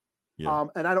 Mhm. Yeah.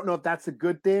 And I don't know if that's a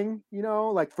good thing,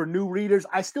 like for new readers.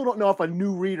 I still don't know if a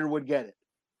new reader would get it.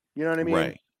 You know what I mean?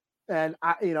 Right. And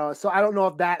so I don't know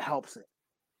if that helps it.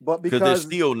 But Because they're because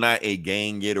still not a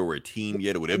gang yet or a team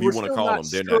yet or whatever we're you want to still call not them,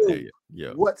 they're not there sure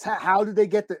yet. Yeah. how did they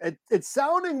get there? It's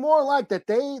sounding more like that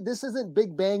this isn't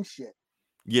Big Bang shit.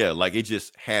 Yeah, like it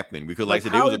just happened because, like I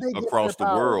said, how they was did they get across the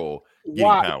their power? world getting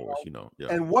Why? powers. Yeah.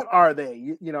 And what are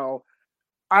they?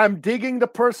 I'm digging the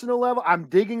personal level. I'm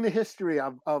digging the history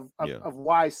of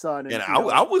Wise Son. And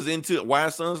I was into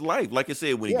Wise Son's life. Like I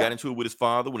said, when he Yeah. got into it with his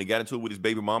father, when he got into it with his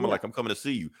baby mama, Yeah. like, I'm coming to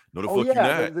see you. No, the Oh fuck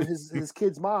yeah, you not. his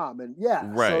kid's mom, and yeah,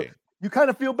 Right. So you kind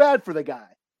of feel bad for the guy.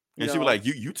 And she was like,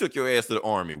 you took your ass to the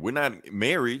army. We're not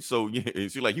married. So yeah,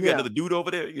 she's like, you got Yeah. another dude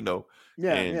over there,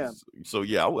 Yeah, and yeah. so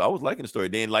yeah, I was liking the story.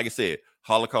 Then, like I said,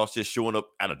 Holocaust just showing up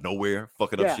out of nowhere,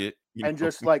 fucking Yeah. up shit. And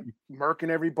just like murking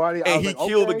everybody. I And was he like,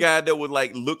 killed the okay. guy that would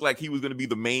like look like he was gonna be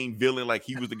the main villain, like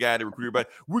he was the guy that recruited everybody.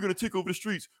 We're gonna take over the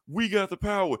streets. We got the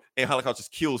power. And Holocaust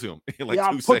just kills him in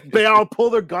like 2 seconds. They all pull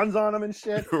their guns on him and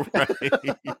shit. Right.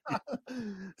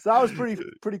 So that was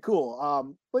pretty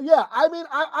cool. But yeah, I mean,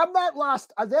 I'm not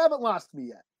lost. They haven't lost me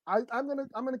yet. I'm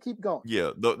gonna keep going.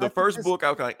 Yeah. The think first this- book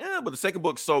I was like, but the second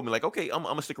book sold me like, okay, I'm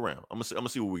gonna stick around. I'm gonna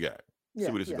see what we got. See Yeah,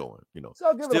 where this yeah. is going. So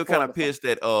I'll give it a Still 4 kind out of of 5. pissed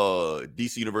that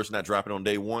DC Universe not dropping on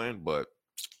day one, but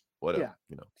whatever.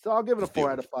 So I'll give it a Just deal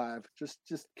 4 out with of 5.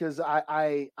 Just because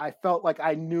I felt like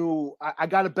I knew I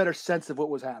got a better sense of what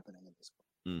was happening in this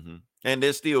book. Mm-hmm. And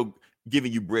they're still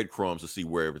giving you breadcrumbs to see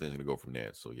where everything's gonna go from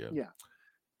there. So yeah. Yeah.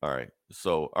 All right.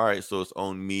 So it's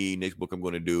on me. Next book I'm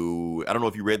gonna do. I don't know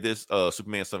if you read this,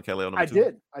 Superman Son of Kal-El number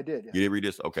 2. I did. Yeah. You did read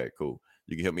this? Okay, cool.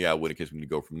 You can help me out with it in case we need to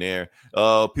go from there.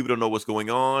 People don't know what's going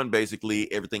on.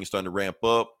 Basically, everything's starting to ramp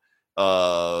up.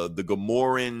 The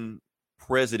Gamoran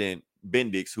president,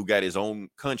 Bendix, who got his own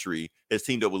country, has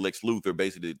teamed up with Lex Luthor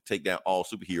basically to take down all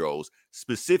superheroes,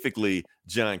 specifically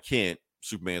John Kent,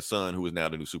 Superman's son, who is now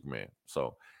the new Superman.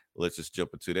 So let's just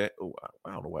jump into that. Oh,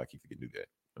 I don't know why I keep forgetting to do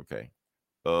that. Okay.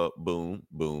 Boom,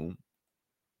 boom,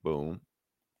 boom.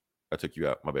 I took you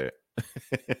out. My bad.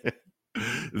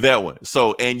 That one.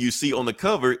 So, and you see on the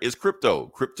cover is Crypto.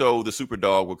 Crypto, the super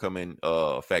dog, will come in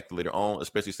fact later on,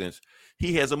 especially since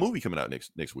he has a movie coming out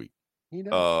next week.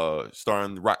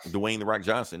 Starring Dwayne the Rock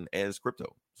Johnson as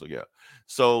Crypto. So yeah.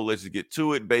 So let's just get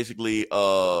to it. Basically,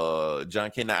 John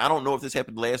Kent. Now I don't know if this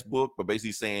happened last book, but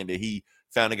basically saying that he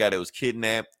found a guy that was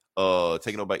kidnapped,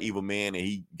 taken over by evil men, and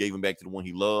he gave him back to the one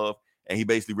he loved. And he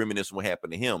basically reminisced on what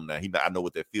happened to him. Now I know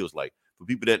what that feels like. For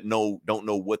people that don't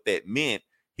know what that meant,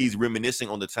 he's reminiscing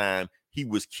on the time he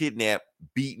was kidnapped,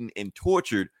 beaten, and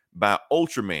tortured by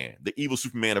Ultraman, the evil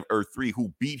Superman of Earth 3,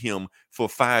 who beat him for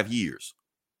 5 years.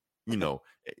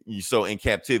 So in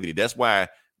captivity. That's why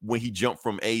when he jumped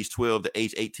from age 12 to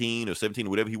age 18 or 17 or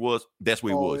whatever he was, that's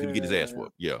where he was. He would get his ass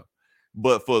whooped. Yeah.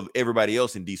 But for everybody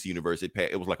else in DC Universe,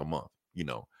 it was like a month, you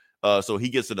know. So he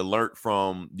gets an alert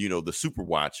from, you know, the Super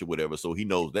Watch or whatever. So he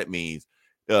knows that means,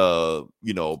 you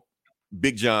know,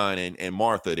 Big John and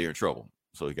Martha, they're in trouble.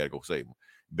 So he got to go save them.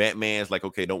 Batman's like,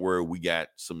 okay, don't worry. We got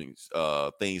some things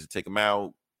to take them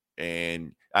out.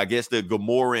 And I guess the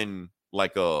Gamoran,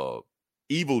 like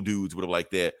evil dudes, whatever like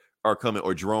that, are coming,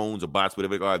 or drones or bots,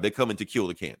 whatever they are. They're coming to kill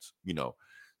the Kents, you know.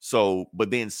 So, but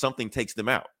then something takes them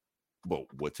out. Well,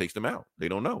 what takes them out? They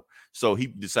don't know. So he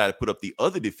decided to put up the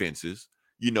other defenses,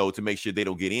 you know, to make sure they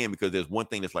don't get in, because there's one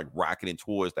thing that's like rocketing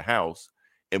towards the house.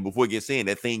 And before it gets in,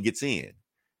 that thing gets in.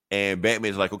 And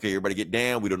Batman's like, okay, everybody get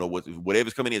down. We don't know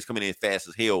whatever's coming in is coming in fast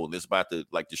as hell. And it's about to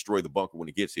like destroy the bunker when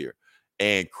it gets here.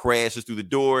 And crashes through the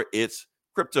door. It's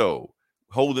Crypto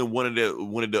holding one of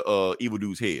the evil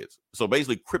dude's heads. So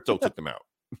basically Crypto took them out,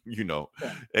 you know.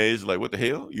 And it's like, what the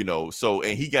hell? You know, so,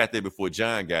 and he got there before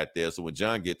John got there. So when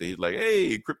John get there, he's like,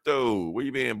 hey, Crypto, where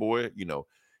you been, boy? You know.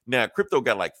 Now, Crypto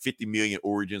got like 50 million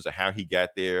origins of how he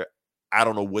got there. I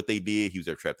don't know what they did. He was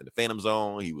there trapped in the Phantom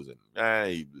Zone. He was in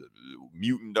he was a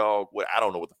mutant dog. What, I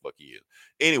don't know what the fuck he is.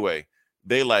 Anyway,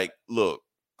 they like, look,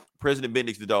 President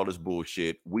Bendix did all this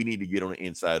bullshit. We need to get on the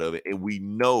inside of it. And we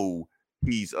know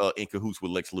he's in cahoots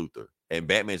with Lex Luthor. And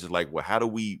Batman's just like, well, how do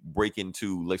we break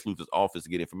into Lex Luthor's office to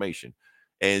get information?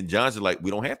 And John's just like, we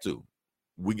don't have to.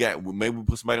 Maybe we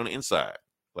put somebody on the inside.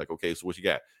 Like, okay, so what you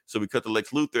got? So we cut to Lex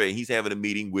Luthor, and he's having a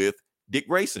meeting with Dick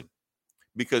Grayson,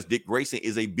 because Dick Grayson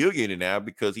is a billionaire now,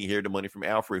 because he inherited the money from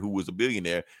Alfred, who was a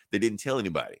billionaire that didn't tell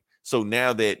anybody. So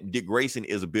now that Dick Grayson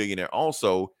is a billionaire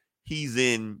also, he's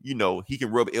in, you know, he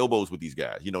can rub elbows with these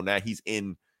guys. You know, now he's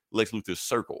in Lex Luthor's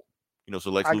circle. You know,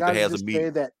 so Lex Luthor has a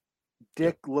meeting. That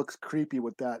Dick looks creepy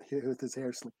with his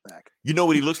hair slicked back. You know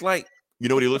what he looks like?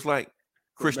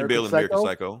 Christian Bale in American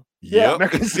Psycho. Yeah, yep.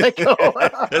 American Psycho.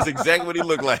 That's exactly what he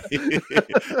looked like.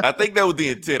 I think that was the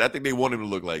intent. I think they want him to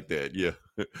look like that. Yeah.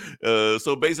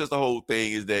 So basically, that's the whole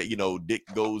thing, is that, you know, Dick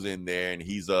goes in there and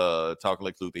he's talking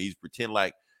like Luthor. He's pretend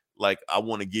like I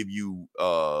want to give you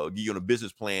on a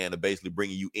business plan to basically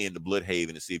bringing you into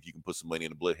Bloodhaven and see if you can put some money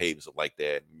into Bloodhaven, stuff like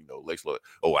that. And, you know, Lex Luthor,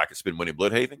 oh, I can spend money in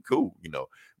Bloodhaven? Cool, you know.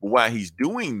 But while he's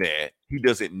doing that, he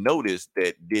doesn't notice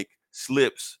that Dick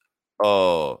slips.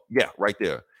 Yeah, right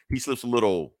there. He slips a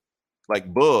little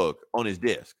like bug on his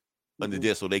desk, on the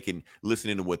desk, so they can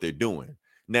listen into what they're doing.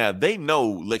 Now they know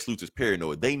Lex Luthor's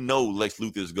paranoid. They know Lex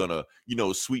Luthor's gonna, you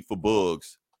know, sweep for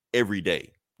bugs every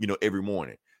day, you know, every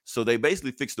morning. So they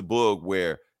basically fix the bug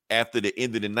where after the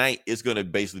end of the night, it's gonna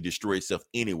basically destroy itself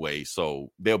anyway.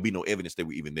 So there'll be no evidence they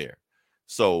were even there.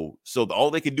 So all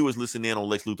they can do is listen in on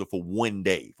Lex Luthor for one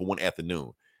day, for one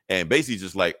afternoon. And basically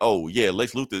just like, oh, yeah,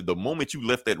 Lex Luthor, the moment you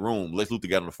left that room, Lex Luthor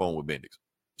got on the phone with Bendix.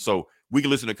 So we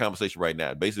can listen to the conversation right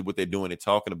now. Basically what they're doing, they're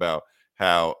talking about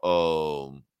how,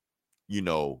 you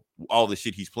know, all the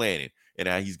shit he's planning and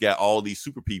how he's got all these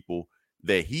super people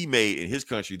that he made in his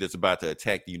country that's about to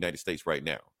attack the United States right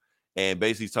now. And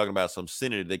basically he's talking about some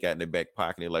senator they got in their back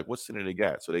pocket. They're like, what senator they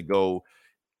got? So they go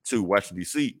to Washington,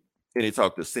 D.C., and they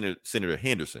talk to Senator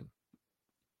Henderson,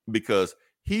 because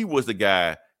he was the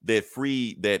guy that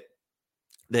freed that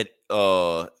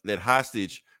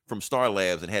hostage from Star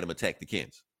Labs and had him attack the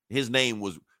Kents. His name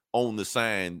was on the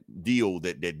signed deal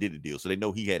that did the deal, so they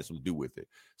know he had something to do with it.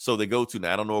 So they go to,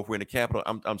 now I don't know if we're in the Capitol.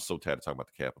 I'm so tired of talking about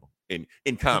the Capitol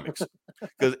in comics,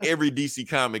 because every DC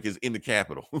comic is in the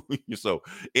Capitol. So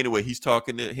anyway, he's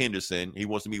talking to Henderson. He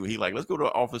wants to meet with. He like, let's go to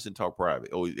the office and talk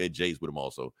private. Oh, at Jay's with him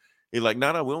also. He's like,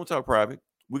 no, we don't talk private.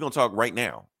 We're gonna talk right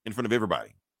now in front of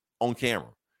everybody on camera.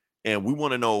 And we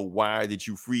want to know why did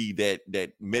you free that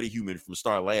metahuman from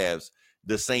Star Labs,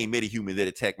 the same metahuman that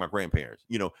attacked my grandparents,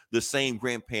 you know, the same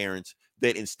grandparents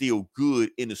that instilled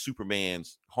good into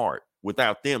Superman's heart.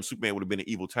 Without them, Superman would have been an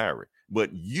evil tyrant.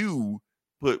 But you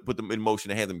put them in motion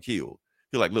to have them killed.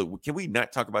 He's like, look, can we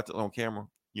not talk about this on camera?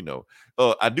 You know,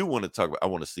 I do want to talk about, I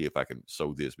want to see if I can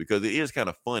show this, because it is kind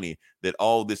of funny that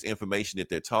all this information that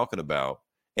they're talking about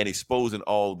and exposing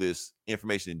all this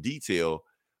information in detail,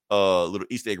 little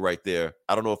Easter egg right there.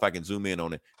 I don't know if I can zoom in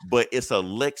on it, but it's a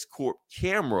LexCorp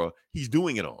camera he's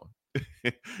doing it on.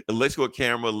 A LexCorp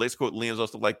camera, LexCorp lens, or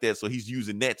stuff like that. So he's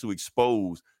using that to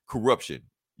expose corruption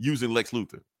using Lex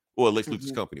Luthor or Lex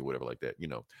Luthor's company, whatever like that, you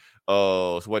know.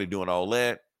 So why they doing all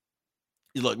that?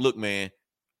 He's like, look, man,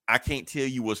 I can't tell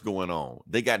you what's going on.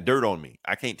 They got dirt on me.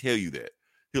 I can't tell you that.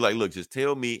 He's like, look, just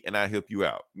tell me and I'll help you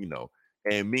out, you know.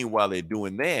 And meanwhile, they're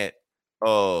doing that.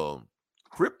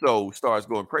 Crypto starts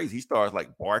going crazy. He starts like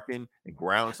barking and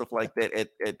growling, stuff like that at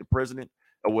the president,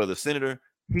 or well, the senator.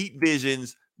 Heat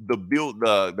visions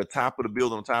the top of the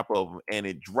building on top of him, and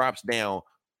it drops down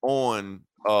on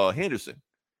Henderson.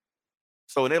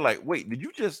 So they're like, wait, did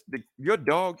your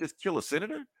dog just kill a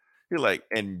senator? He's like,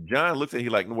 and John looks at it,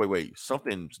 he's like, no, wait,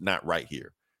 something's not right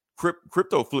here.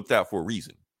 Crypto flipped out for a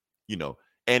reason,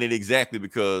 and it exactly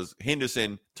because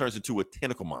Henderson turns into a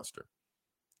tentacle monster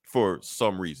for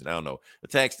some reason. I don't know.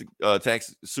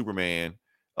 Attacks Superman.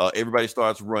 Everybody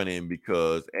starts running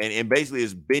because and basically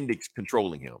it's Bendix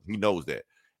controlling him. He knows that.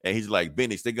 And he's like,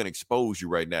 Bendix, they're gonna expose you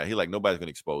right now. He's like, nobody's gonna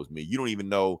expose me. You don't even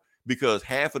know, because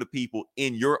half of the people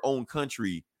in your own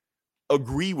country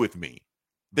agree with me.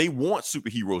 They want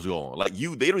superheroes on. Like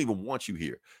you, they don't even want you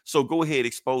here. So go ahead,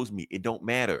 expose me. It don't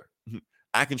matter.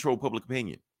 I control public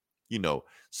opinion.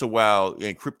 So while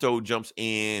Crypto jumps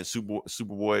in,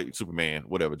 Superman,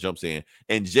 whatever, jumps in,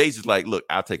 and Jay's is like, look,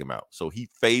 I'll take him out. So he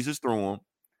phases through him,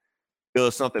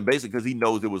 does something basically because he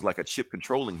knows there was like a chip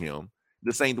controlling him,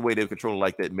 the same way they were controlling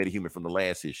like that metahuman from the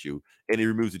last issue, and he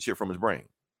removes the chip from his brain,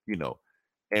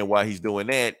 And while he's doing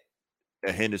that,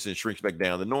 Henderson shrinks back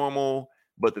down to normal.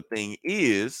 But the thing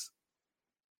is,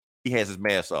 he has his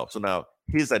mask off. So now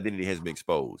his identity has been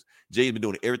exposed. Jay's been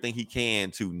doing everything he can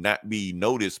to not be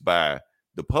noticed by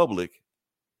the public.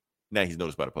 Now he's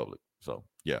noticed by the public. So,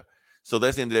 yeah. So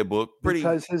that's the end of that book.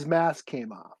 Because his mask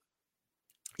came off.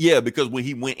 Yeah, because when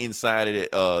he went inside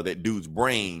of that dude's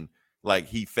brain, like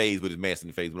he phased with his mask in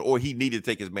the face, or he needed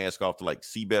to take his mask off to like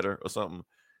see better or something.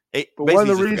 But one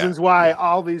of the reasons why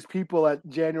all these people at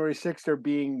January 6th are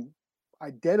being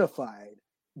identified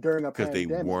during a pandemic,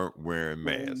 because they weren't wearing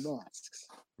masks.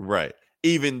 Right.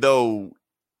 Even though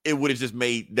it would have just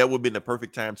that would have been the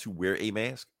perfect time to wear a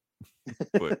mask.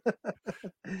 But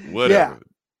whatever.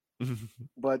 Yeah.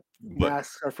 But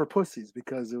masks are for pussies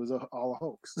because it was all a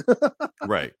hoax.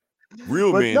 Right.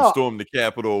 Real men stormed the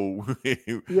Capitol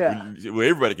where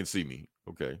everybody can see me.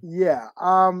 Okay. Yeah.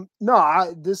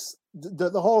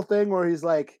 The whole thing where he's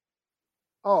like,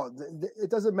 oh,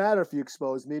 it doesn't matter if you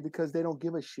expose me because they don't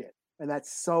give a shit. And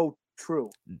that's so true.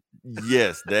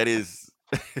 Yes, that is.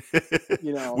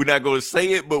 We're not going to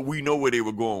say it, but we know where they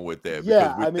were going with that.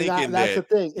 Yeah, I mean, that's the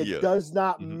thing. It does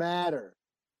not matter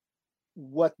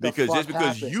what the because fuck just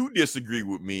because happened. You disagree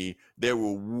with me, there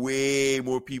were way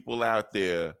more people out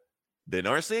there that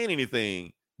aren't saying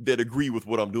anything that agree with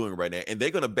what I'm doing right now, and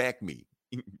they're going to back me,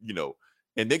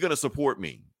 and they're going to support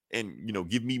me, and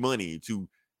give me money to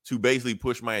basically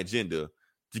push my agenda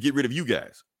to get rid of you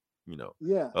guys.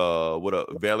 Yeah. What up,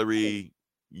 Valerie?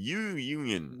 You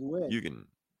can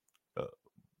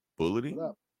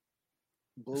bulleting.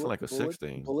 It's like a sex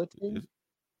thing.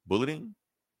 Bulleting.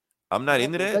 I'm not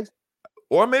into that.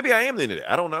 Or maybe I am into that.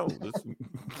 I don't know.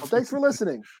 Well, thanks for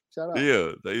listening. Shout out.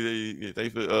 Yeah,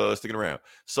 thanks for sticking around.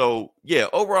 So yeah,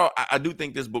 overall, I do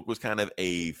think this book was kind of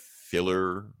a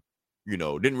filler.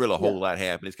 Didn't really a whole lot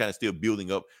happen. It's kind of still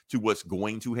building up to what's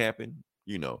going to happen.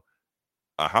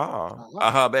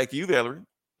 Aha, back to you, Valerie.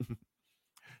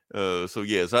 So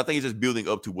I think it's just building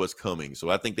up to what's coming. So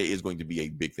I think there is going to be a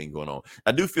big thing going on.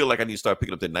 I do feel like I need to start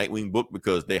picking up the Nightwing book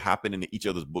because they're hopping into each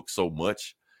other's books so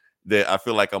much that I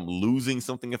feel like I'm losing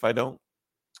something if I don't.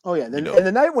 Oh yeah, and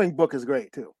the Nightwing book is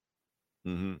great too.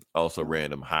 Also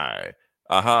random high.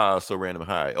 Aha, so random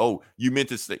high. Oh, you meant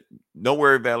to say, don't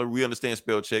worry, Valerie. We understand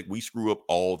spell check. We screw up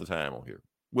all the time on here.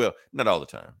 Well, not all the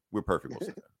time. We're perfect most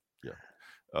of the time.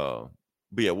 Yeah.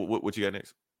 But yeah, what you got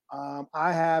next?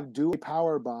 I have Do a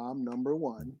Power Bomb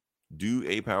 #1. Do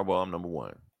a Power Bomb #1.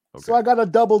 Okay. So I got a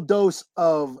double dose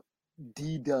of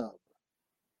D-Dub.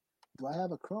 Do I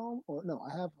have a Chrome or no?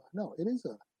 It's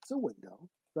a window,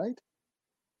 right?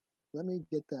 Let me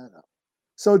get that up.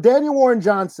 So Daniel Warren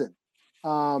Johnson,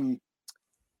 I'm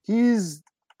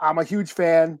a huge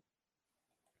fan.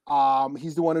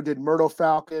 He's the one who did Myrtle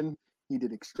Falcon. He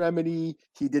did Extremity.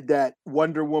 He did that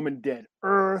Wonder Woman Dead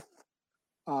Earth.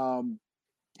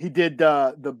 He did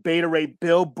the Beta Ray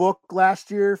Bill book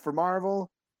last year for Marvel.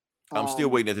 I'm still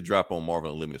waiting for it to drop on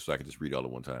Marvel Unlimited so I can just read it all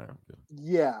at one time.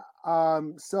 Yeah.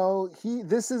 So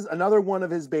this is another one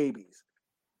of his babies.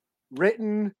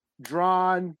 Written,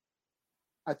 drawn.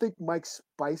 I think Mike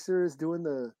Spicer is doing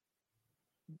the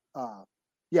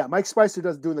Mike Spicer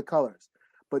doing the colors.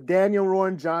 But Daniel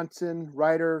Warren Johnson,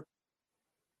 writer,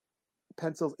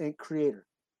 Pencils Inc. creator.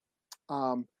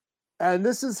 And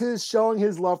this is his showing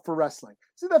his love for wrestling.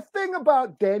 See, the thing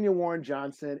about Daniel Warren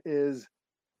Johnson is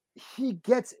he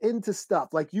gets into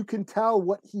stuff. Like you can tell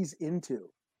what he's into,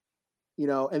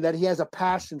 and that he has a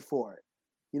passion for it.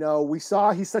 We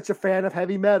saw he's such a fan of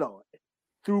heavy metal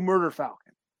through Murder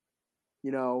Falcon.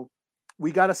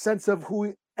 We got a sense of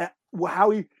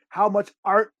how much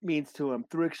art means to him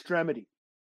through Extremity.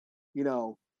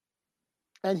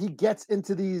 and he gets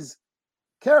into these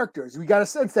characters. We got a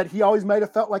sense that he always might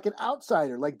have felt like an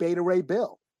outsider, like Beta Ray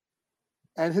Bill.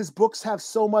 And his books have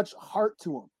so much heart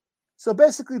to them. So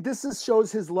basically,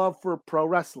 shows his love for pro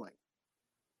wrestling.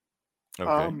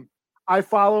 Okay. I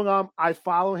follow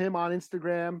him on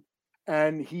Instagram,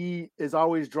 and he is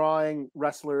always drawing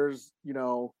wrestlers.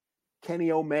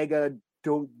 Kenny Omega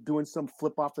doing some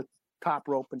flip off the top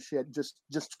rope and shit, just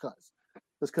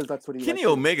because that's what he. Kenny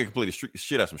Omega can play the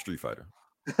shit out some Street Fighter.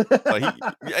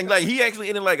 He actually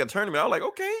ended like a tournament. I was like,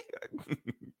 okay.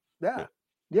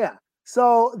 Yeah.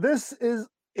 So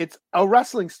it's a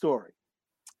wrestling story.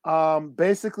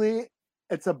 Basically,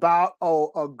 it's about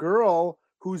a girl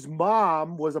whose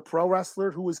mom was a pro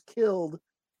wrestler who was killed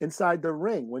inside the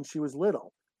ring when she was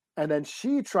little. And then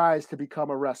she tries to become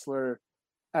a wrestler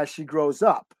as she grows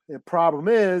up. The problem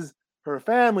is her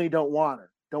family don't want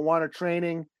her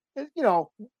training.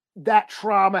 That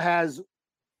trauma has,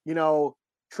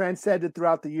 transcended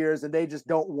throughout the years, and they just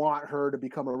don't want her to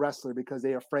become a wrestler because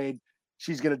they're afraid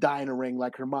she's going to die in a ring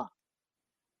like her mom.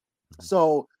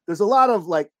 So there's a lot of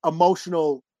like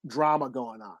emotional drama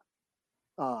going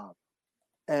on.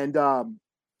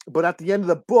 But at the end of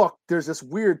the book, there's this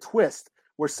weird twist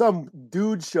where some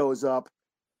dude shows up,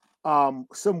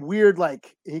 some weird,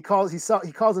 like he calls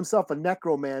himself a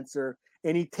necromancer,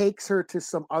 and he takes her to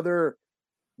some other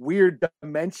weird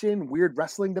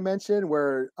wrestling dimension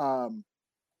where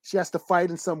she has to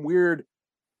fight in some weird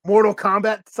Mortal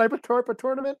Kombat type of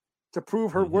tournament to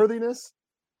prove her worthiness,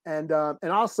 and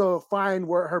also find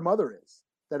where her mother is,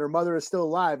 that her mother is still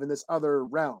alive in this other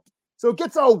realm. So it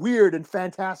gets all weird and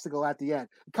fantastical at the end.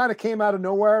 It kind of came out of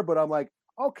nowhere, but I'm like,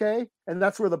 okay, and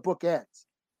that's where the book ends,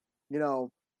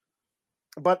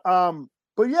 But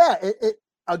yeah,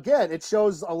 it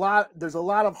shows a lot. There's a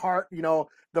lot of heart.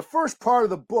 The first part of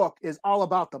the book is all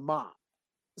about the mom.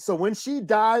 So when she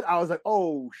died, I was like,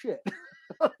 oh shit,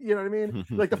 you know what I mean?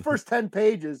 Like the first 10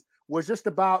 pages was just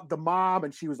about the mom,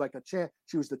 and she was like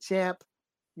she was the champ.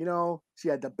 She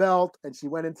had the belt, and she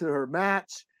went into her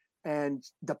match, and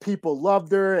the people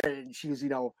loved her, and she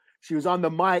was on the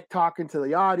mic talking to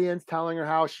the audience, telling her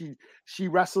how she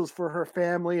wrestles for her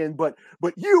family, and but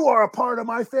you are a part of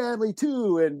my family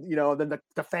too, and then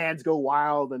the fans go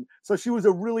wild, and so she was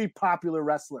a really popular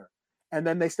wrestler. And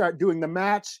then they start doing the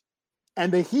match,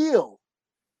 and the heel,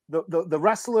 the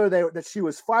wrestler that she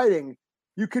was fighting,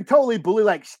 you could totally believe,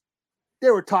 like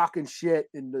they were talking shit,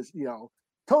 and this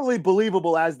totally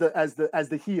believable as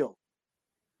the heel,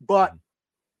 but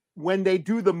when they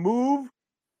do the move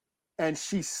and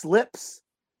she slips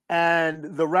and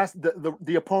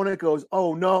the opponent goes,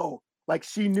 oh no, like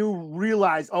she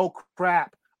realized, oh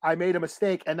crap, I made a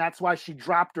mistake, and that's why she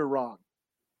dropped her wrong,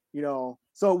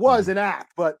 so it was an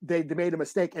act, but they made a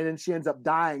mistake, and then she ends up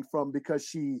dying because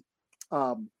she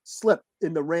slipped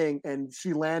in the ring and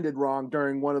she landed wrong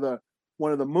during one of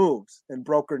the moves and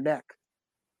broke her neck.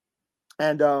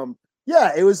 And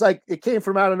yeah, it was like it came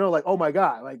from out of nowhere, like, oh my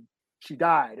god, like she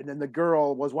died, and then the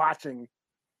girl was watching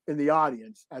in the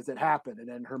audience as it happened, and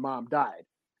then her mom died,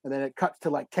 and then it cuts to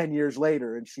like 10 years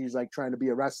later, and she's like trying to be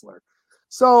a wrestler.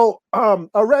 So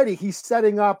already he's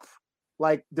setting up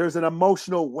like there's an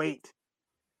emotional weight,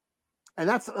 and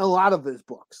that's a lot of his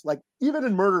books. Like even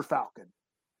in Murder Falcon,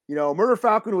 Murder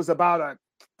Falcon was about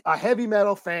a heavy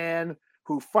metal fan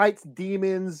who fights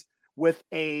demons with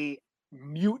a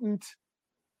mutant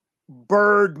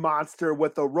bird monster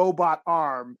with a robot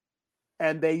arm,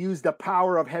 and they use the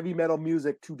power of heavy metal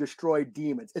music to destroy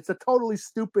demons. It's a totally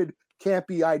stupid,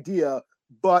 campy idea,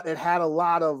 but it had a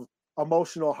lot of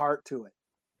emotional heart to it.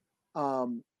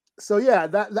 So yeah,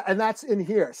 that's in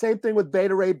here. Same thing with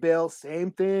Beta Ray Bill.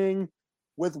 Same thing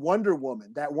with Wonder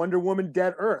Woman. That Wonder Woman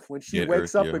Dead Earth, when she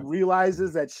wakes up and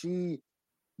realizes that she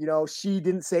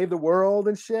didn't save the world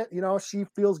and shit. She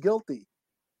feels guilty.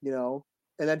 And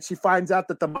then she finds out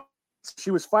that the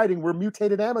she was fighting were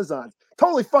mutated Amazons.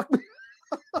 Totally fucked me.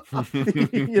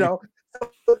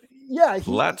 Yeah.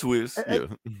 Plot twist.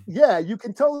 Yeah, you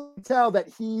can totally tell that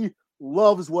he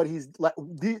loves what he's like.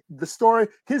 The story,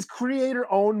 his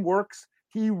creator-owned works,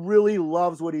 he really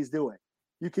loves what he's doing.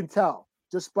 You can tell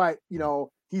just by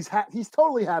he's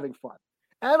totally having fun.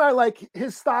 And I like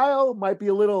his style. Might be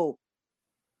a little,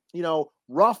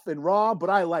 rough and raw, but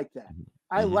I like that.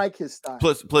 I like his style.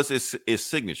 Plus it's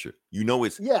signature.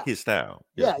 It's his style.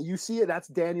 Yeah, you see it. That's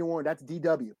Daniel Warren. That's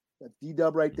DW. That's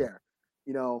D-Dub right there.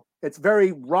 It's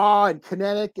very raw and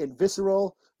kinetic and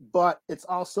visceral, but it's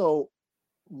also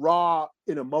raw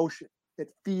in emotion. It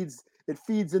feeds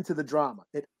into the drama.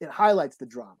 It highlights the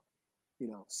drama.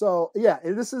 So yeah,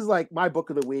 this is like my book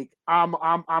of the week.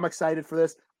 I'm excited for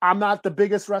this. I'm not the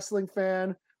biggest wrestling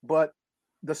fan, but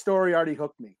the story already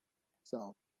hooked me.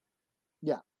 So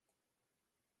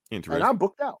and Interesting. I'm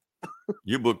booked out.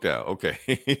 You're booked out.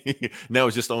 Okay. Now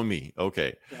it's just on me.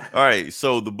 Okay. All right.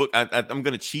 So the book, I'm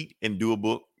going to cheat and do a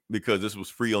book because this was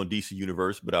free on DC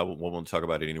Universe, but I won't want to talk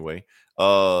about it anyway.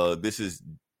 This is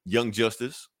Young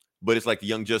Justice, but it's like the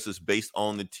Young Justice based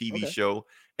on the TV show.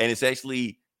 And it's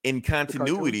actually in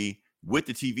continuity with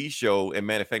the TV show. And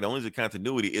matter of fact, the only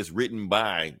continuity is written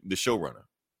by the showrunner,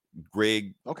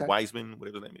 Greg Weisman,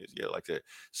 whatever his name is. Yeah, like that.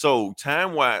 So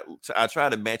time-wise, I try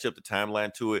to match up the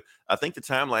timeline to it. I think the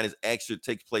timeline is actually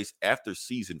takes place after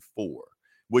season 4,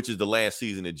 which is the last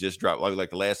season that just dropped.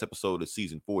 Like the last episode of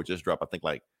season 4 just dropped, I think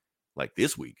like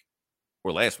this week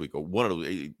or last week, or one of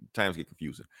those. Times get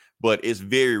confusing. But it's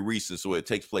very recent, so it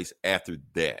takes place after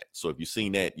that. So if you've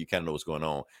seen that, you kind of know what's going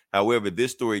on. However,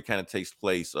 this story kind of takes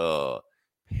place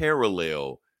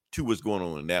parallel to what's going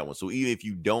on in that one. So even if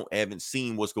you haven't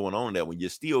seen what's going on in that one,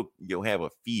 you'll have a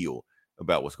feel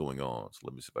about what's going on. So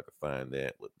let me see if I can find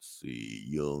that. Let's see.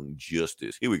 Young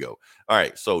Justice. Here we go. All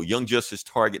right. So Young Justice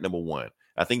Target number 1.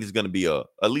 I think it's going to be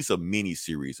at least a mini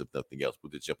series, if nothing else. We'll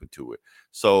just jump into it.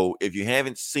 So if you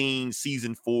haven't seen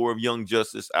season 4 of Young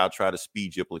Justice, I'll try to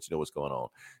speed you up, let you know what's going on.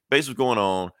 Basically what's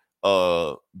going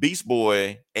on, Beast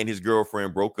Boy and his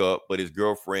girlfriend broke up, but his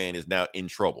girlfriend is now in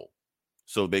trouble.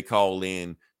 So they call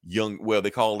in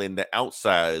the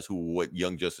Outsiders, who what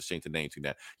Young Justice changed the name to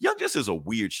now. Young Justice is a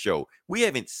weird show. We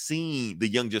haven't seen the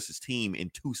Young Justice team in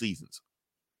 2 seasons.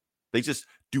 They just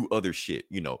do other shit,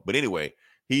 But anyway,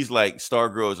 he's like,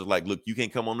 Stargirl is like, look, you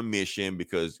can't come on the mission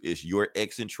because it's your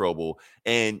ex in trouble.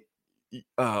 And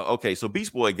so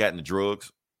Beast Boy got into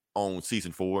drugs on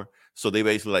season 4. So they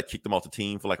basically like kicked him off the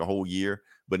team for like a whole year.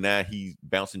 But now he's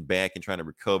bouncing back and trying to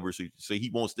recover. So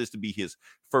he wants this to be his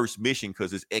first mission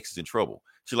because his ex is in trouble.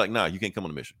 She's like, nah, you can't come on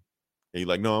the mission. And he's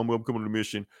like, no, I'm coming on the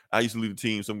mission. I used to leave the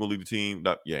team, so I'm going to leave the team.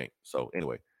 No, you ain't. So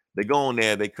anyway, they go on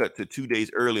there. They cut to 2 days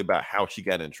early about how she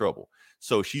got in trouble.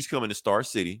 So she's coming to Star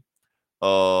City.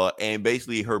 And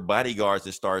basically her bodyguards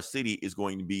in Star City is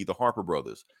going to be the Harper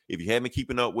brothers. If you haven't been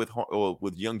keeping up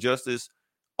with Young Justice,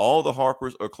 all the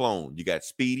Harpers are cloned. You got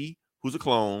Speedy, who's a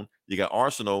clone. You got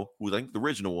Arsenal, who's I think the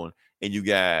original one, and you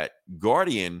got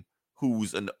Guardian,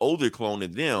 who's an older clone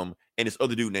than them, and this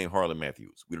other dude named Harlan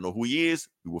Matthews. We don't know who he is.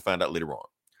 We will find out later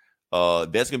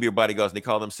on. That's gonna be your bodyguards, and they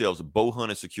call themselves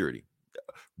Bowhunter Security.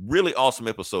 Really awesome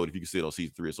episode if you can see it on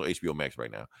season 3. It's on HBO Max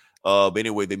right now. But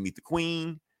anyway, they meet the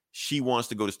Queen. She wants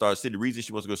to go to Star City. The reason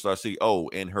she wants to go to Star City,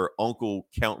 and her uncle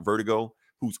Count Vertigo,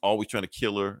 who's always trying to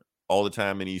kill her all the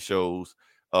time in these shows.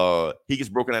 He gets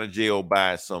broken out of jail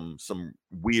by some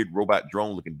weird robot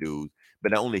drone looking dudes.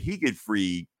 But not only he get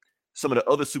free, some of the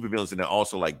other supervillains, and they're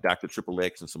also like Dr. Triple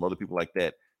X and some other people like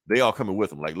that, they all coming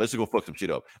with him. Like, let's go fuck some shit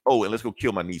up. Oh, and let's go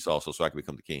kill my niece also so I can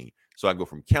become the king. So I go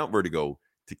from Count Vertigo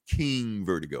to King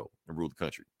Vertigo and rule the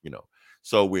country,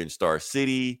 So we're in Star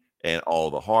City and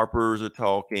all the Harpers are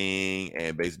talking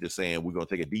and basically just saying we're going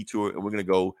to take a detour and we're going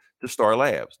to go to Star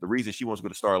Labs. The reason she wants to go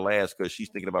to Star Labs because she's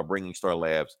thinking about bringing Star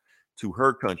Labs to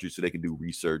her country so they can do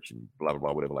research and blah, blah,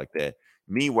 blah, whatever like that.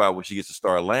 Meanwhile, when she gets to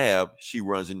Star Lab, she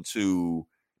runs into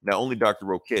not only Dr.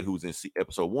 Roquette, who's in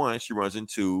episode 1, she runs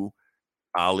into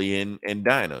Ollie and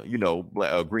Dinah,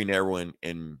 Green Arrow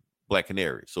and Black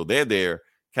Canary. So they're there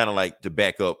kind of like to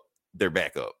back up their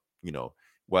backup,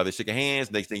 while they're shaking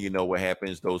hands. Next thing you know, what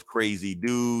happens? Those crazy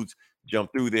dudes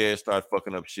jump through there, start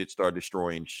fucking up shit, start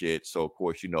destroying shit. So, of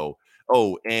course, and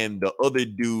the other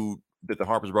dude that the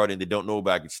Harpers brought in that don't know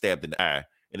about gets stabbed in the eye.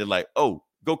 And they're like, oh,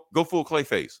 go full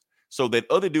Clayface. So that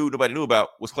other dude nobody knew about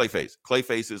was Clayface.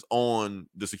 Clayface is on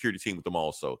the security team with them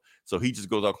also. So he just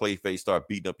goes out Clayface, start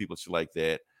beating up people and shit like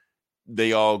that.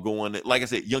 They all going, like I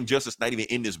said, Young Justice not even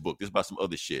in this book. This is about some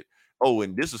other shit. Oh,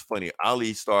 and this is funny.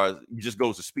 Ollie he just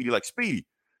goes to Speedy like, Speedy,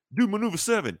 do maneuver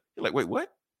 7. You're like, wait, what?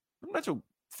 I'm not your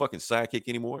fucking sidekick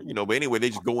anymore. But anyway, they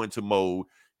just go into mode.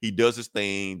 He does his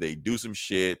thing. They do some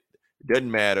shit. It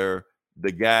doesn't matter.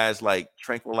 The guys like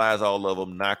tranquilize all of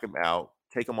them, knock them out,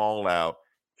 take them all out,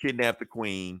 kidnap the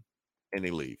Queen, and they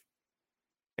leave.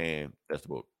 And that's the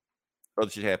book.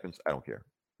 Other shit happens. I don't care.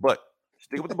 But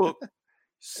stick with the book,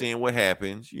 seeing what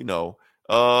happens,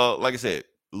 Like I said,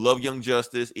 love Young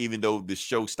Justice, even though the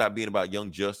show stopped being about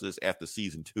Young Justice after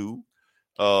season 2.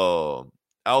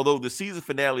 Although the season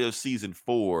finale of season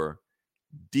 4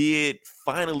 did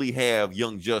finally have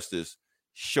Young Justice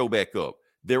show back up.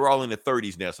 They're all in their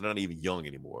 30s now, so they're not even young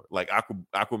anymore. Like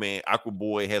Aquaman,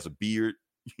 Aquaboy has a beard,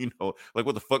 like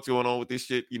what the fuck's going on with this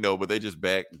shit, but they just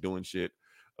back doing shit.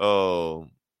 But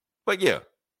yeah,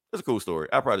 it's a cool story.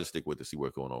 I'll probably stick with it, see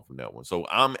what's going on from that one. So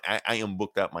I am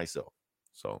booked out myself.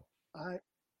 So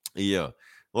yeah.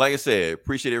 like I said,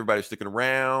 appreciate everybody sticking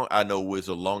around. I know it was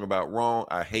a long about wrong.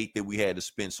 I hate that we had to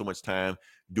spend so much time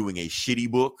doing a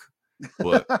shitty book,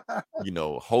 but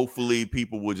hopefully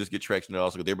people will just get traction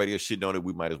also. Because everybody else shitting on it,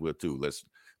 we might as well too. Let's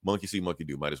monkey see, monkey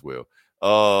do. Might as well.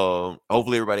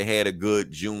 Hopefully everybody had a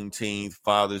good Juneteenth,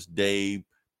 Father's Day,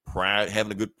 Pride,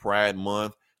 having a good Pride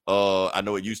month. I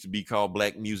know it used to be called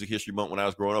Black Music History Month when I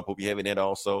was growing up. Hope you're having that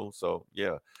also. So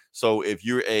yeah. So if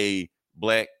you're a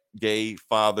Black gay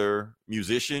father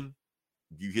musician,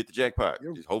 you hit the jackpot.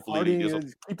 Just hopefully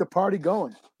keep the party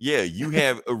going. Yeah, you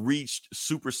have reached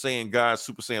Super Saiyan God,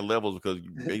 Super Saiyan levels, because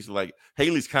you basically like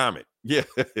Haley's Comet. Yeah,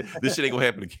 this shit ain't gonna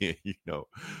happen again.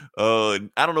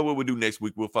 I don't know what we'll do next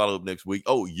week. We'll follow up next week.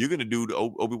 Oh, you're gonna do the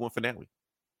Obi-Wan finale.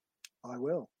 I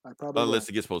will. I probably unless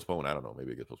it gets postponed. I don't know.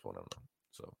 Maybe it gets postponed. I don't know.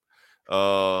 So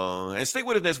and stay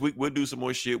with us next week. We'll do some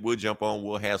more shit. We'll jump on.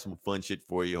 We'll have some fun shit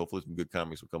for you. Hopefully some good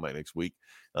comics will come out next week.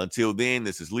 Until then,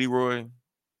 this is Leroy.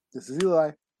 This is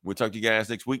Eli. We'll talk to you guys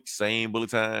next week. Same bullet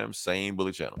time, same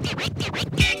bullet channel.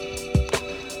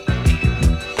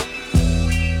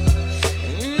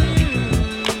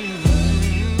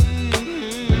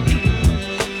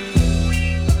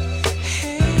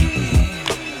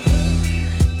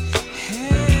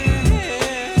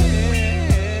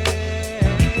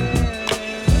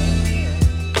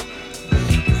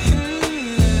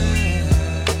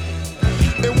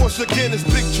 Again, it's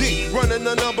Big G, running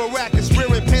a number rackets,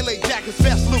 wearing Pele jackets,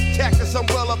 fast loop tactics. I'm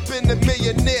well up in the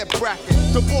millionaire bracket.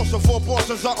 The boss of 4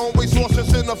 bosses are always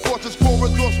horses in the fortress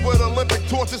corridors with Olympic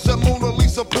torches and Mona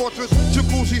Lisa portraits.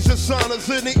 Jacuzzis and saunas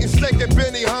and eating steak and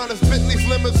Benihana's. Bentley's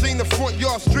limousine, the front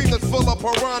yard stream that's full of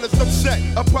piranhas. I'm set,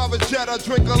 a private jet, I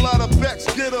drink a lot of Becks,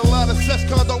 get a lot of sex,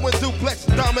 condo and duplex,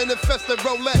 diamond infested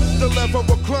Rolex. The leather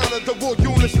recliner, the wool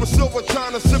units with silver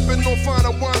china, sipping on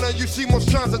finer wine. You see more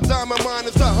shines of diamond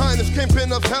miners. The highness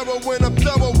kingpin of heroin, I'm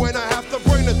thorough when I have to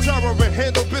bring the terror and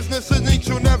handle business in each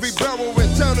and every barrel. In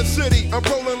town and city, I'm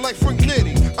rolling like Frank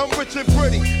Nitty. I'm rich and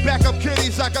pretty, back up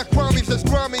kitties, I got crummies that's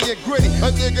grimy and gritty. A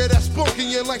nigga that's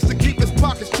spunky and likes to keep his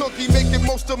pockets chunky, making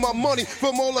most of my money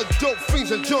from all the dope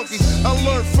fiends and junkies. I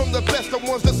learned from the best, the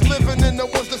ones that's living and the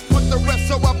ones that's put the rest.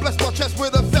 So I bless my chest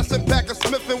with a vest and pack of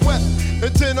Smith & West.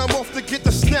 And then I'm off to get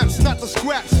the snaps, not the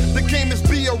scraps. The game is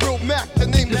be a real Mac, the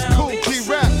name is Cool G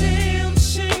Rap.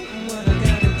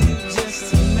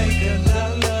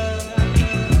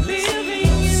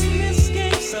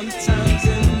 Sometimes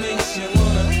it makes you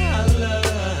wanna holler.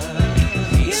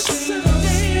 It's a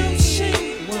damn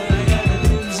shame what I gotta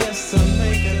do just to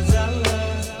make a dollar.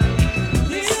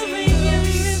 Living in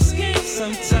this game,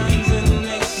 sometimes it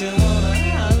makes you wanna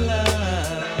holler.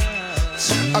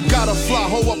 I got a fly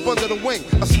hoe up under the wing.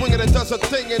 I swing it and does a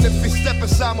thing, and if you step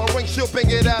inside my ring, she'll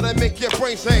bang it out and make your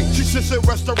brains hang. She sits at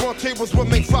restaurant tables with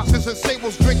make foxes and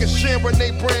sables, drinking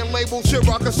Chardonnay brand labels. She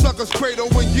rock a sucker's cradle,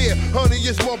 and yeah, honey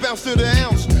is more bounce to the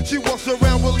ounce. She walks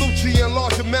around with Lucci in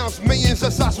large amounts, millions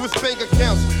of sauce with bank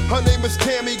accounts. Her name is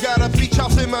Tammy, got a beach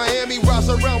house in Miami. Rides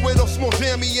around with a small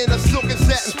jammy in a silk and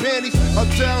satin panties. A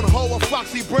down hoe, a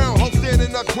foxy brown hoe,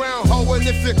 standing the ground hoe. And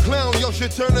if you clown, yo, she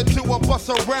turn into a bus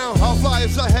around. Her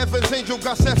flyers a heaven's angel,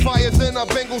 got sapphires in her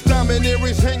bangles, diamond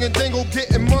earrings hanging dangle,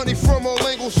 getting money from all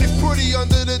angles. She's pretty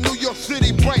under the New York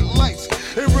City bright lights.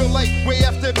 In real life, way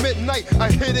after midnight,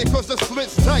 I hit it cause the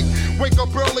slit's tight. Wake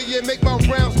up early and make my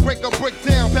rounds, break a brick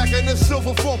down. Packing the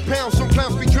silver 4 pounds, some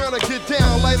clowns be trying to get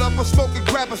down. Light up a smoke and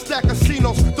grab a stack of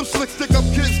Cinos. Them slick stick up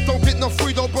kids don't get no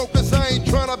free, don't broke, cause I ain't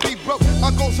trying to be broke. I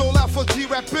goes all out for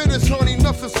G-Rap business, honey,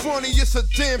 nothing's funny. It's a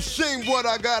damn shame what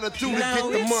I gotta do to get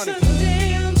the money. It's a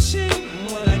damn shame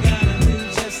what I gotta do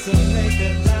just to make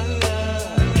a dollar.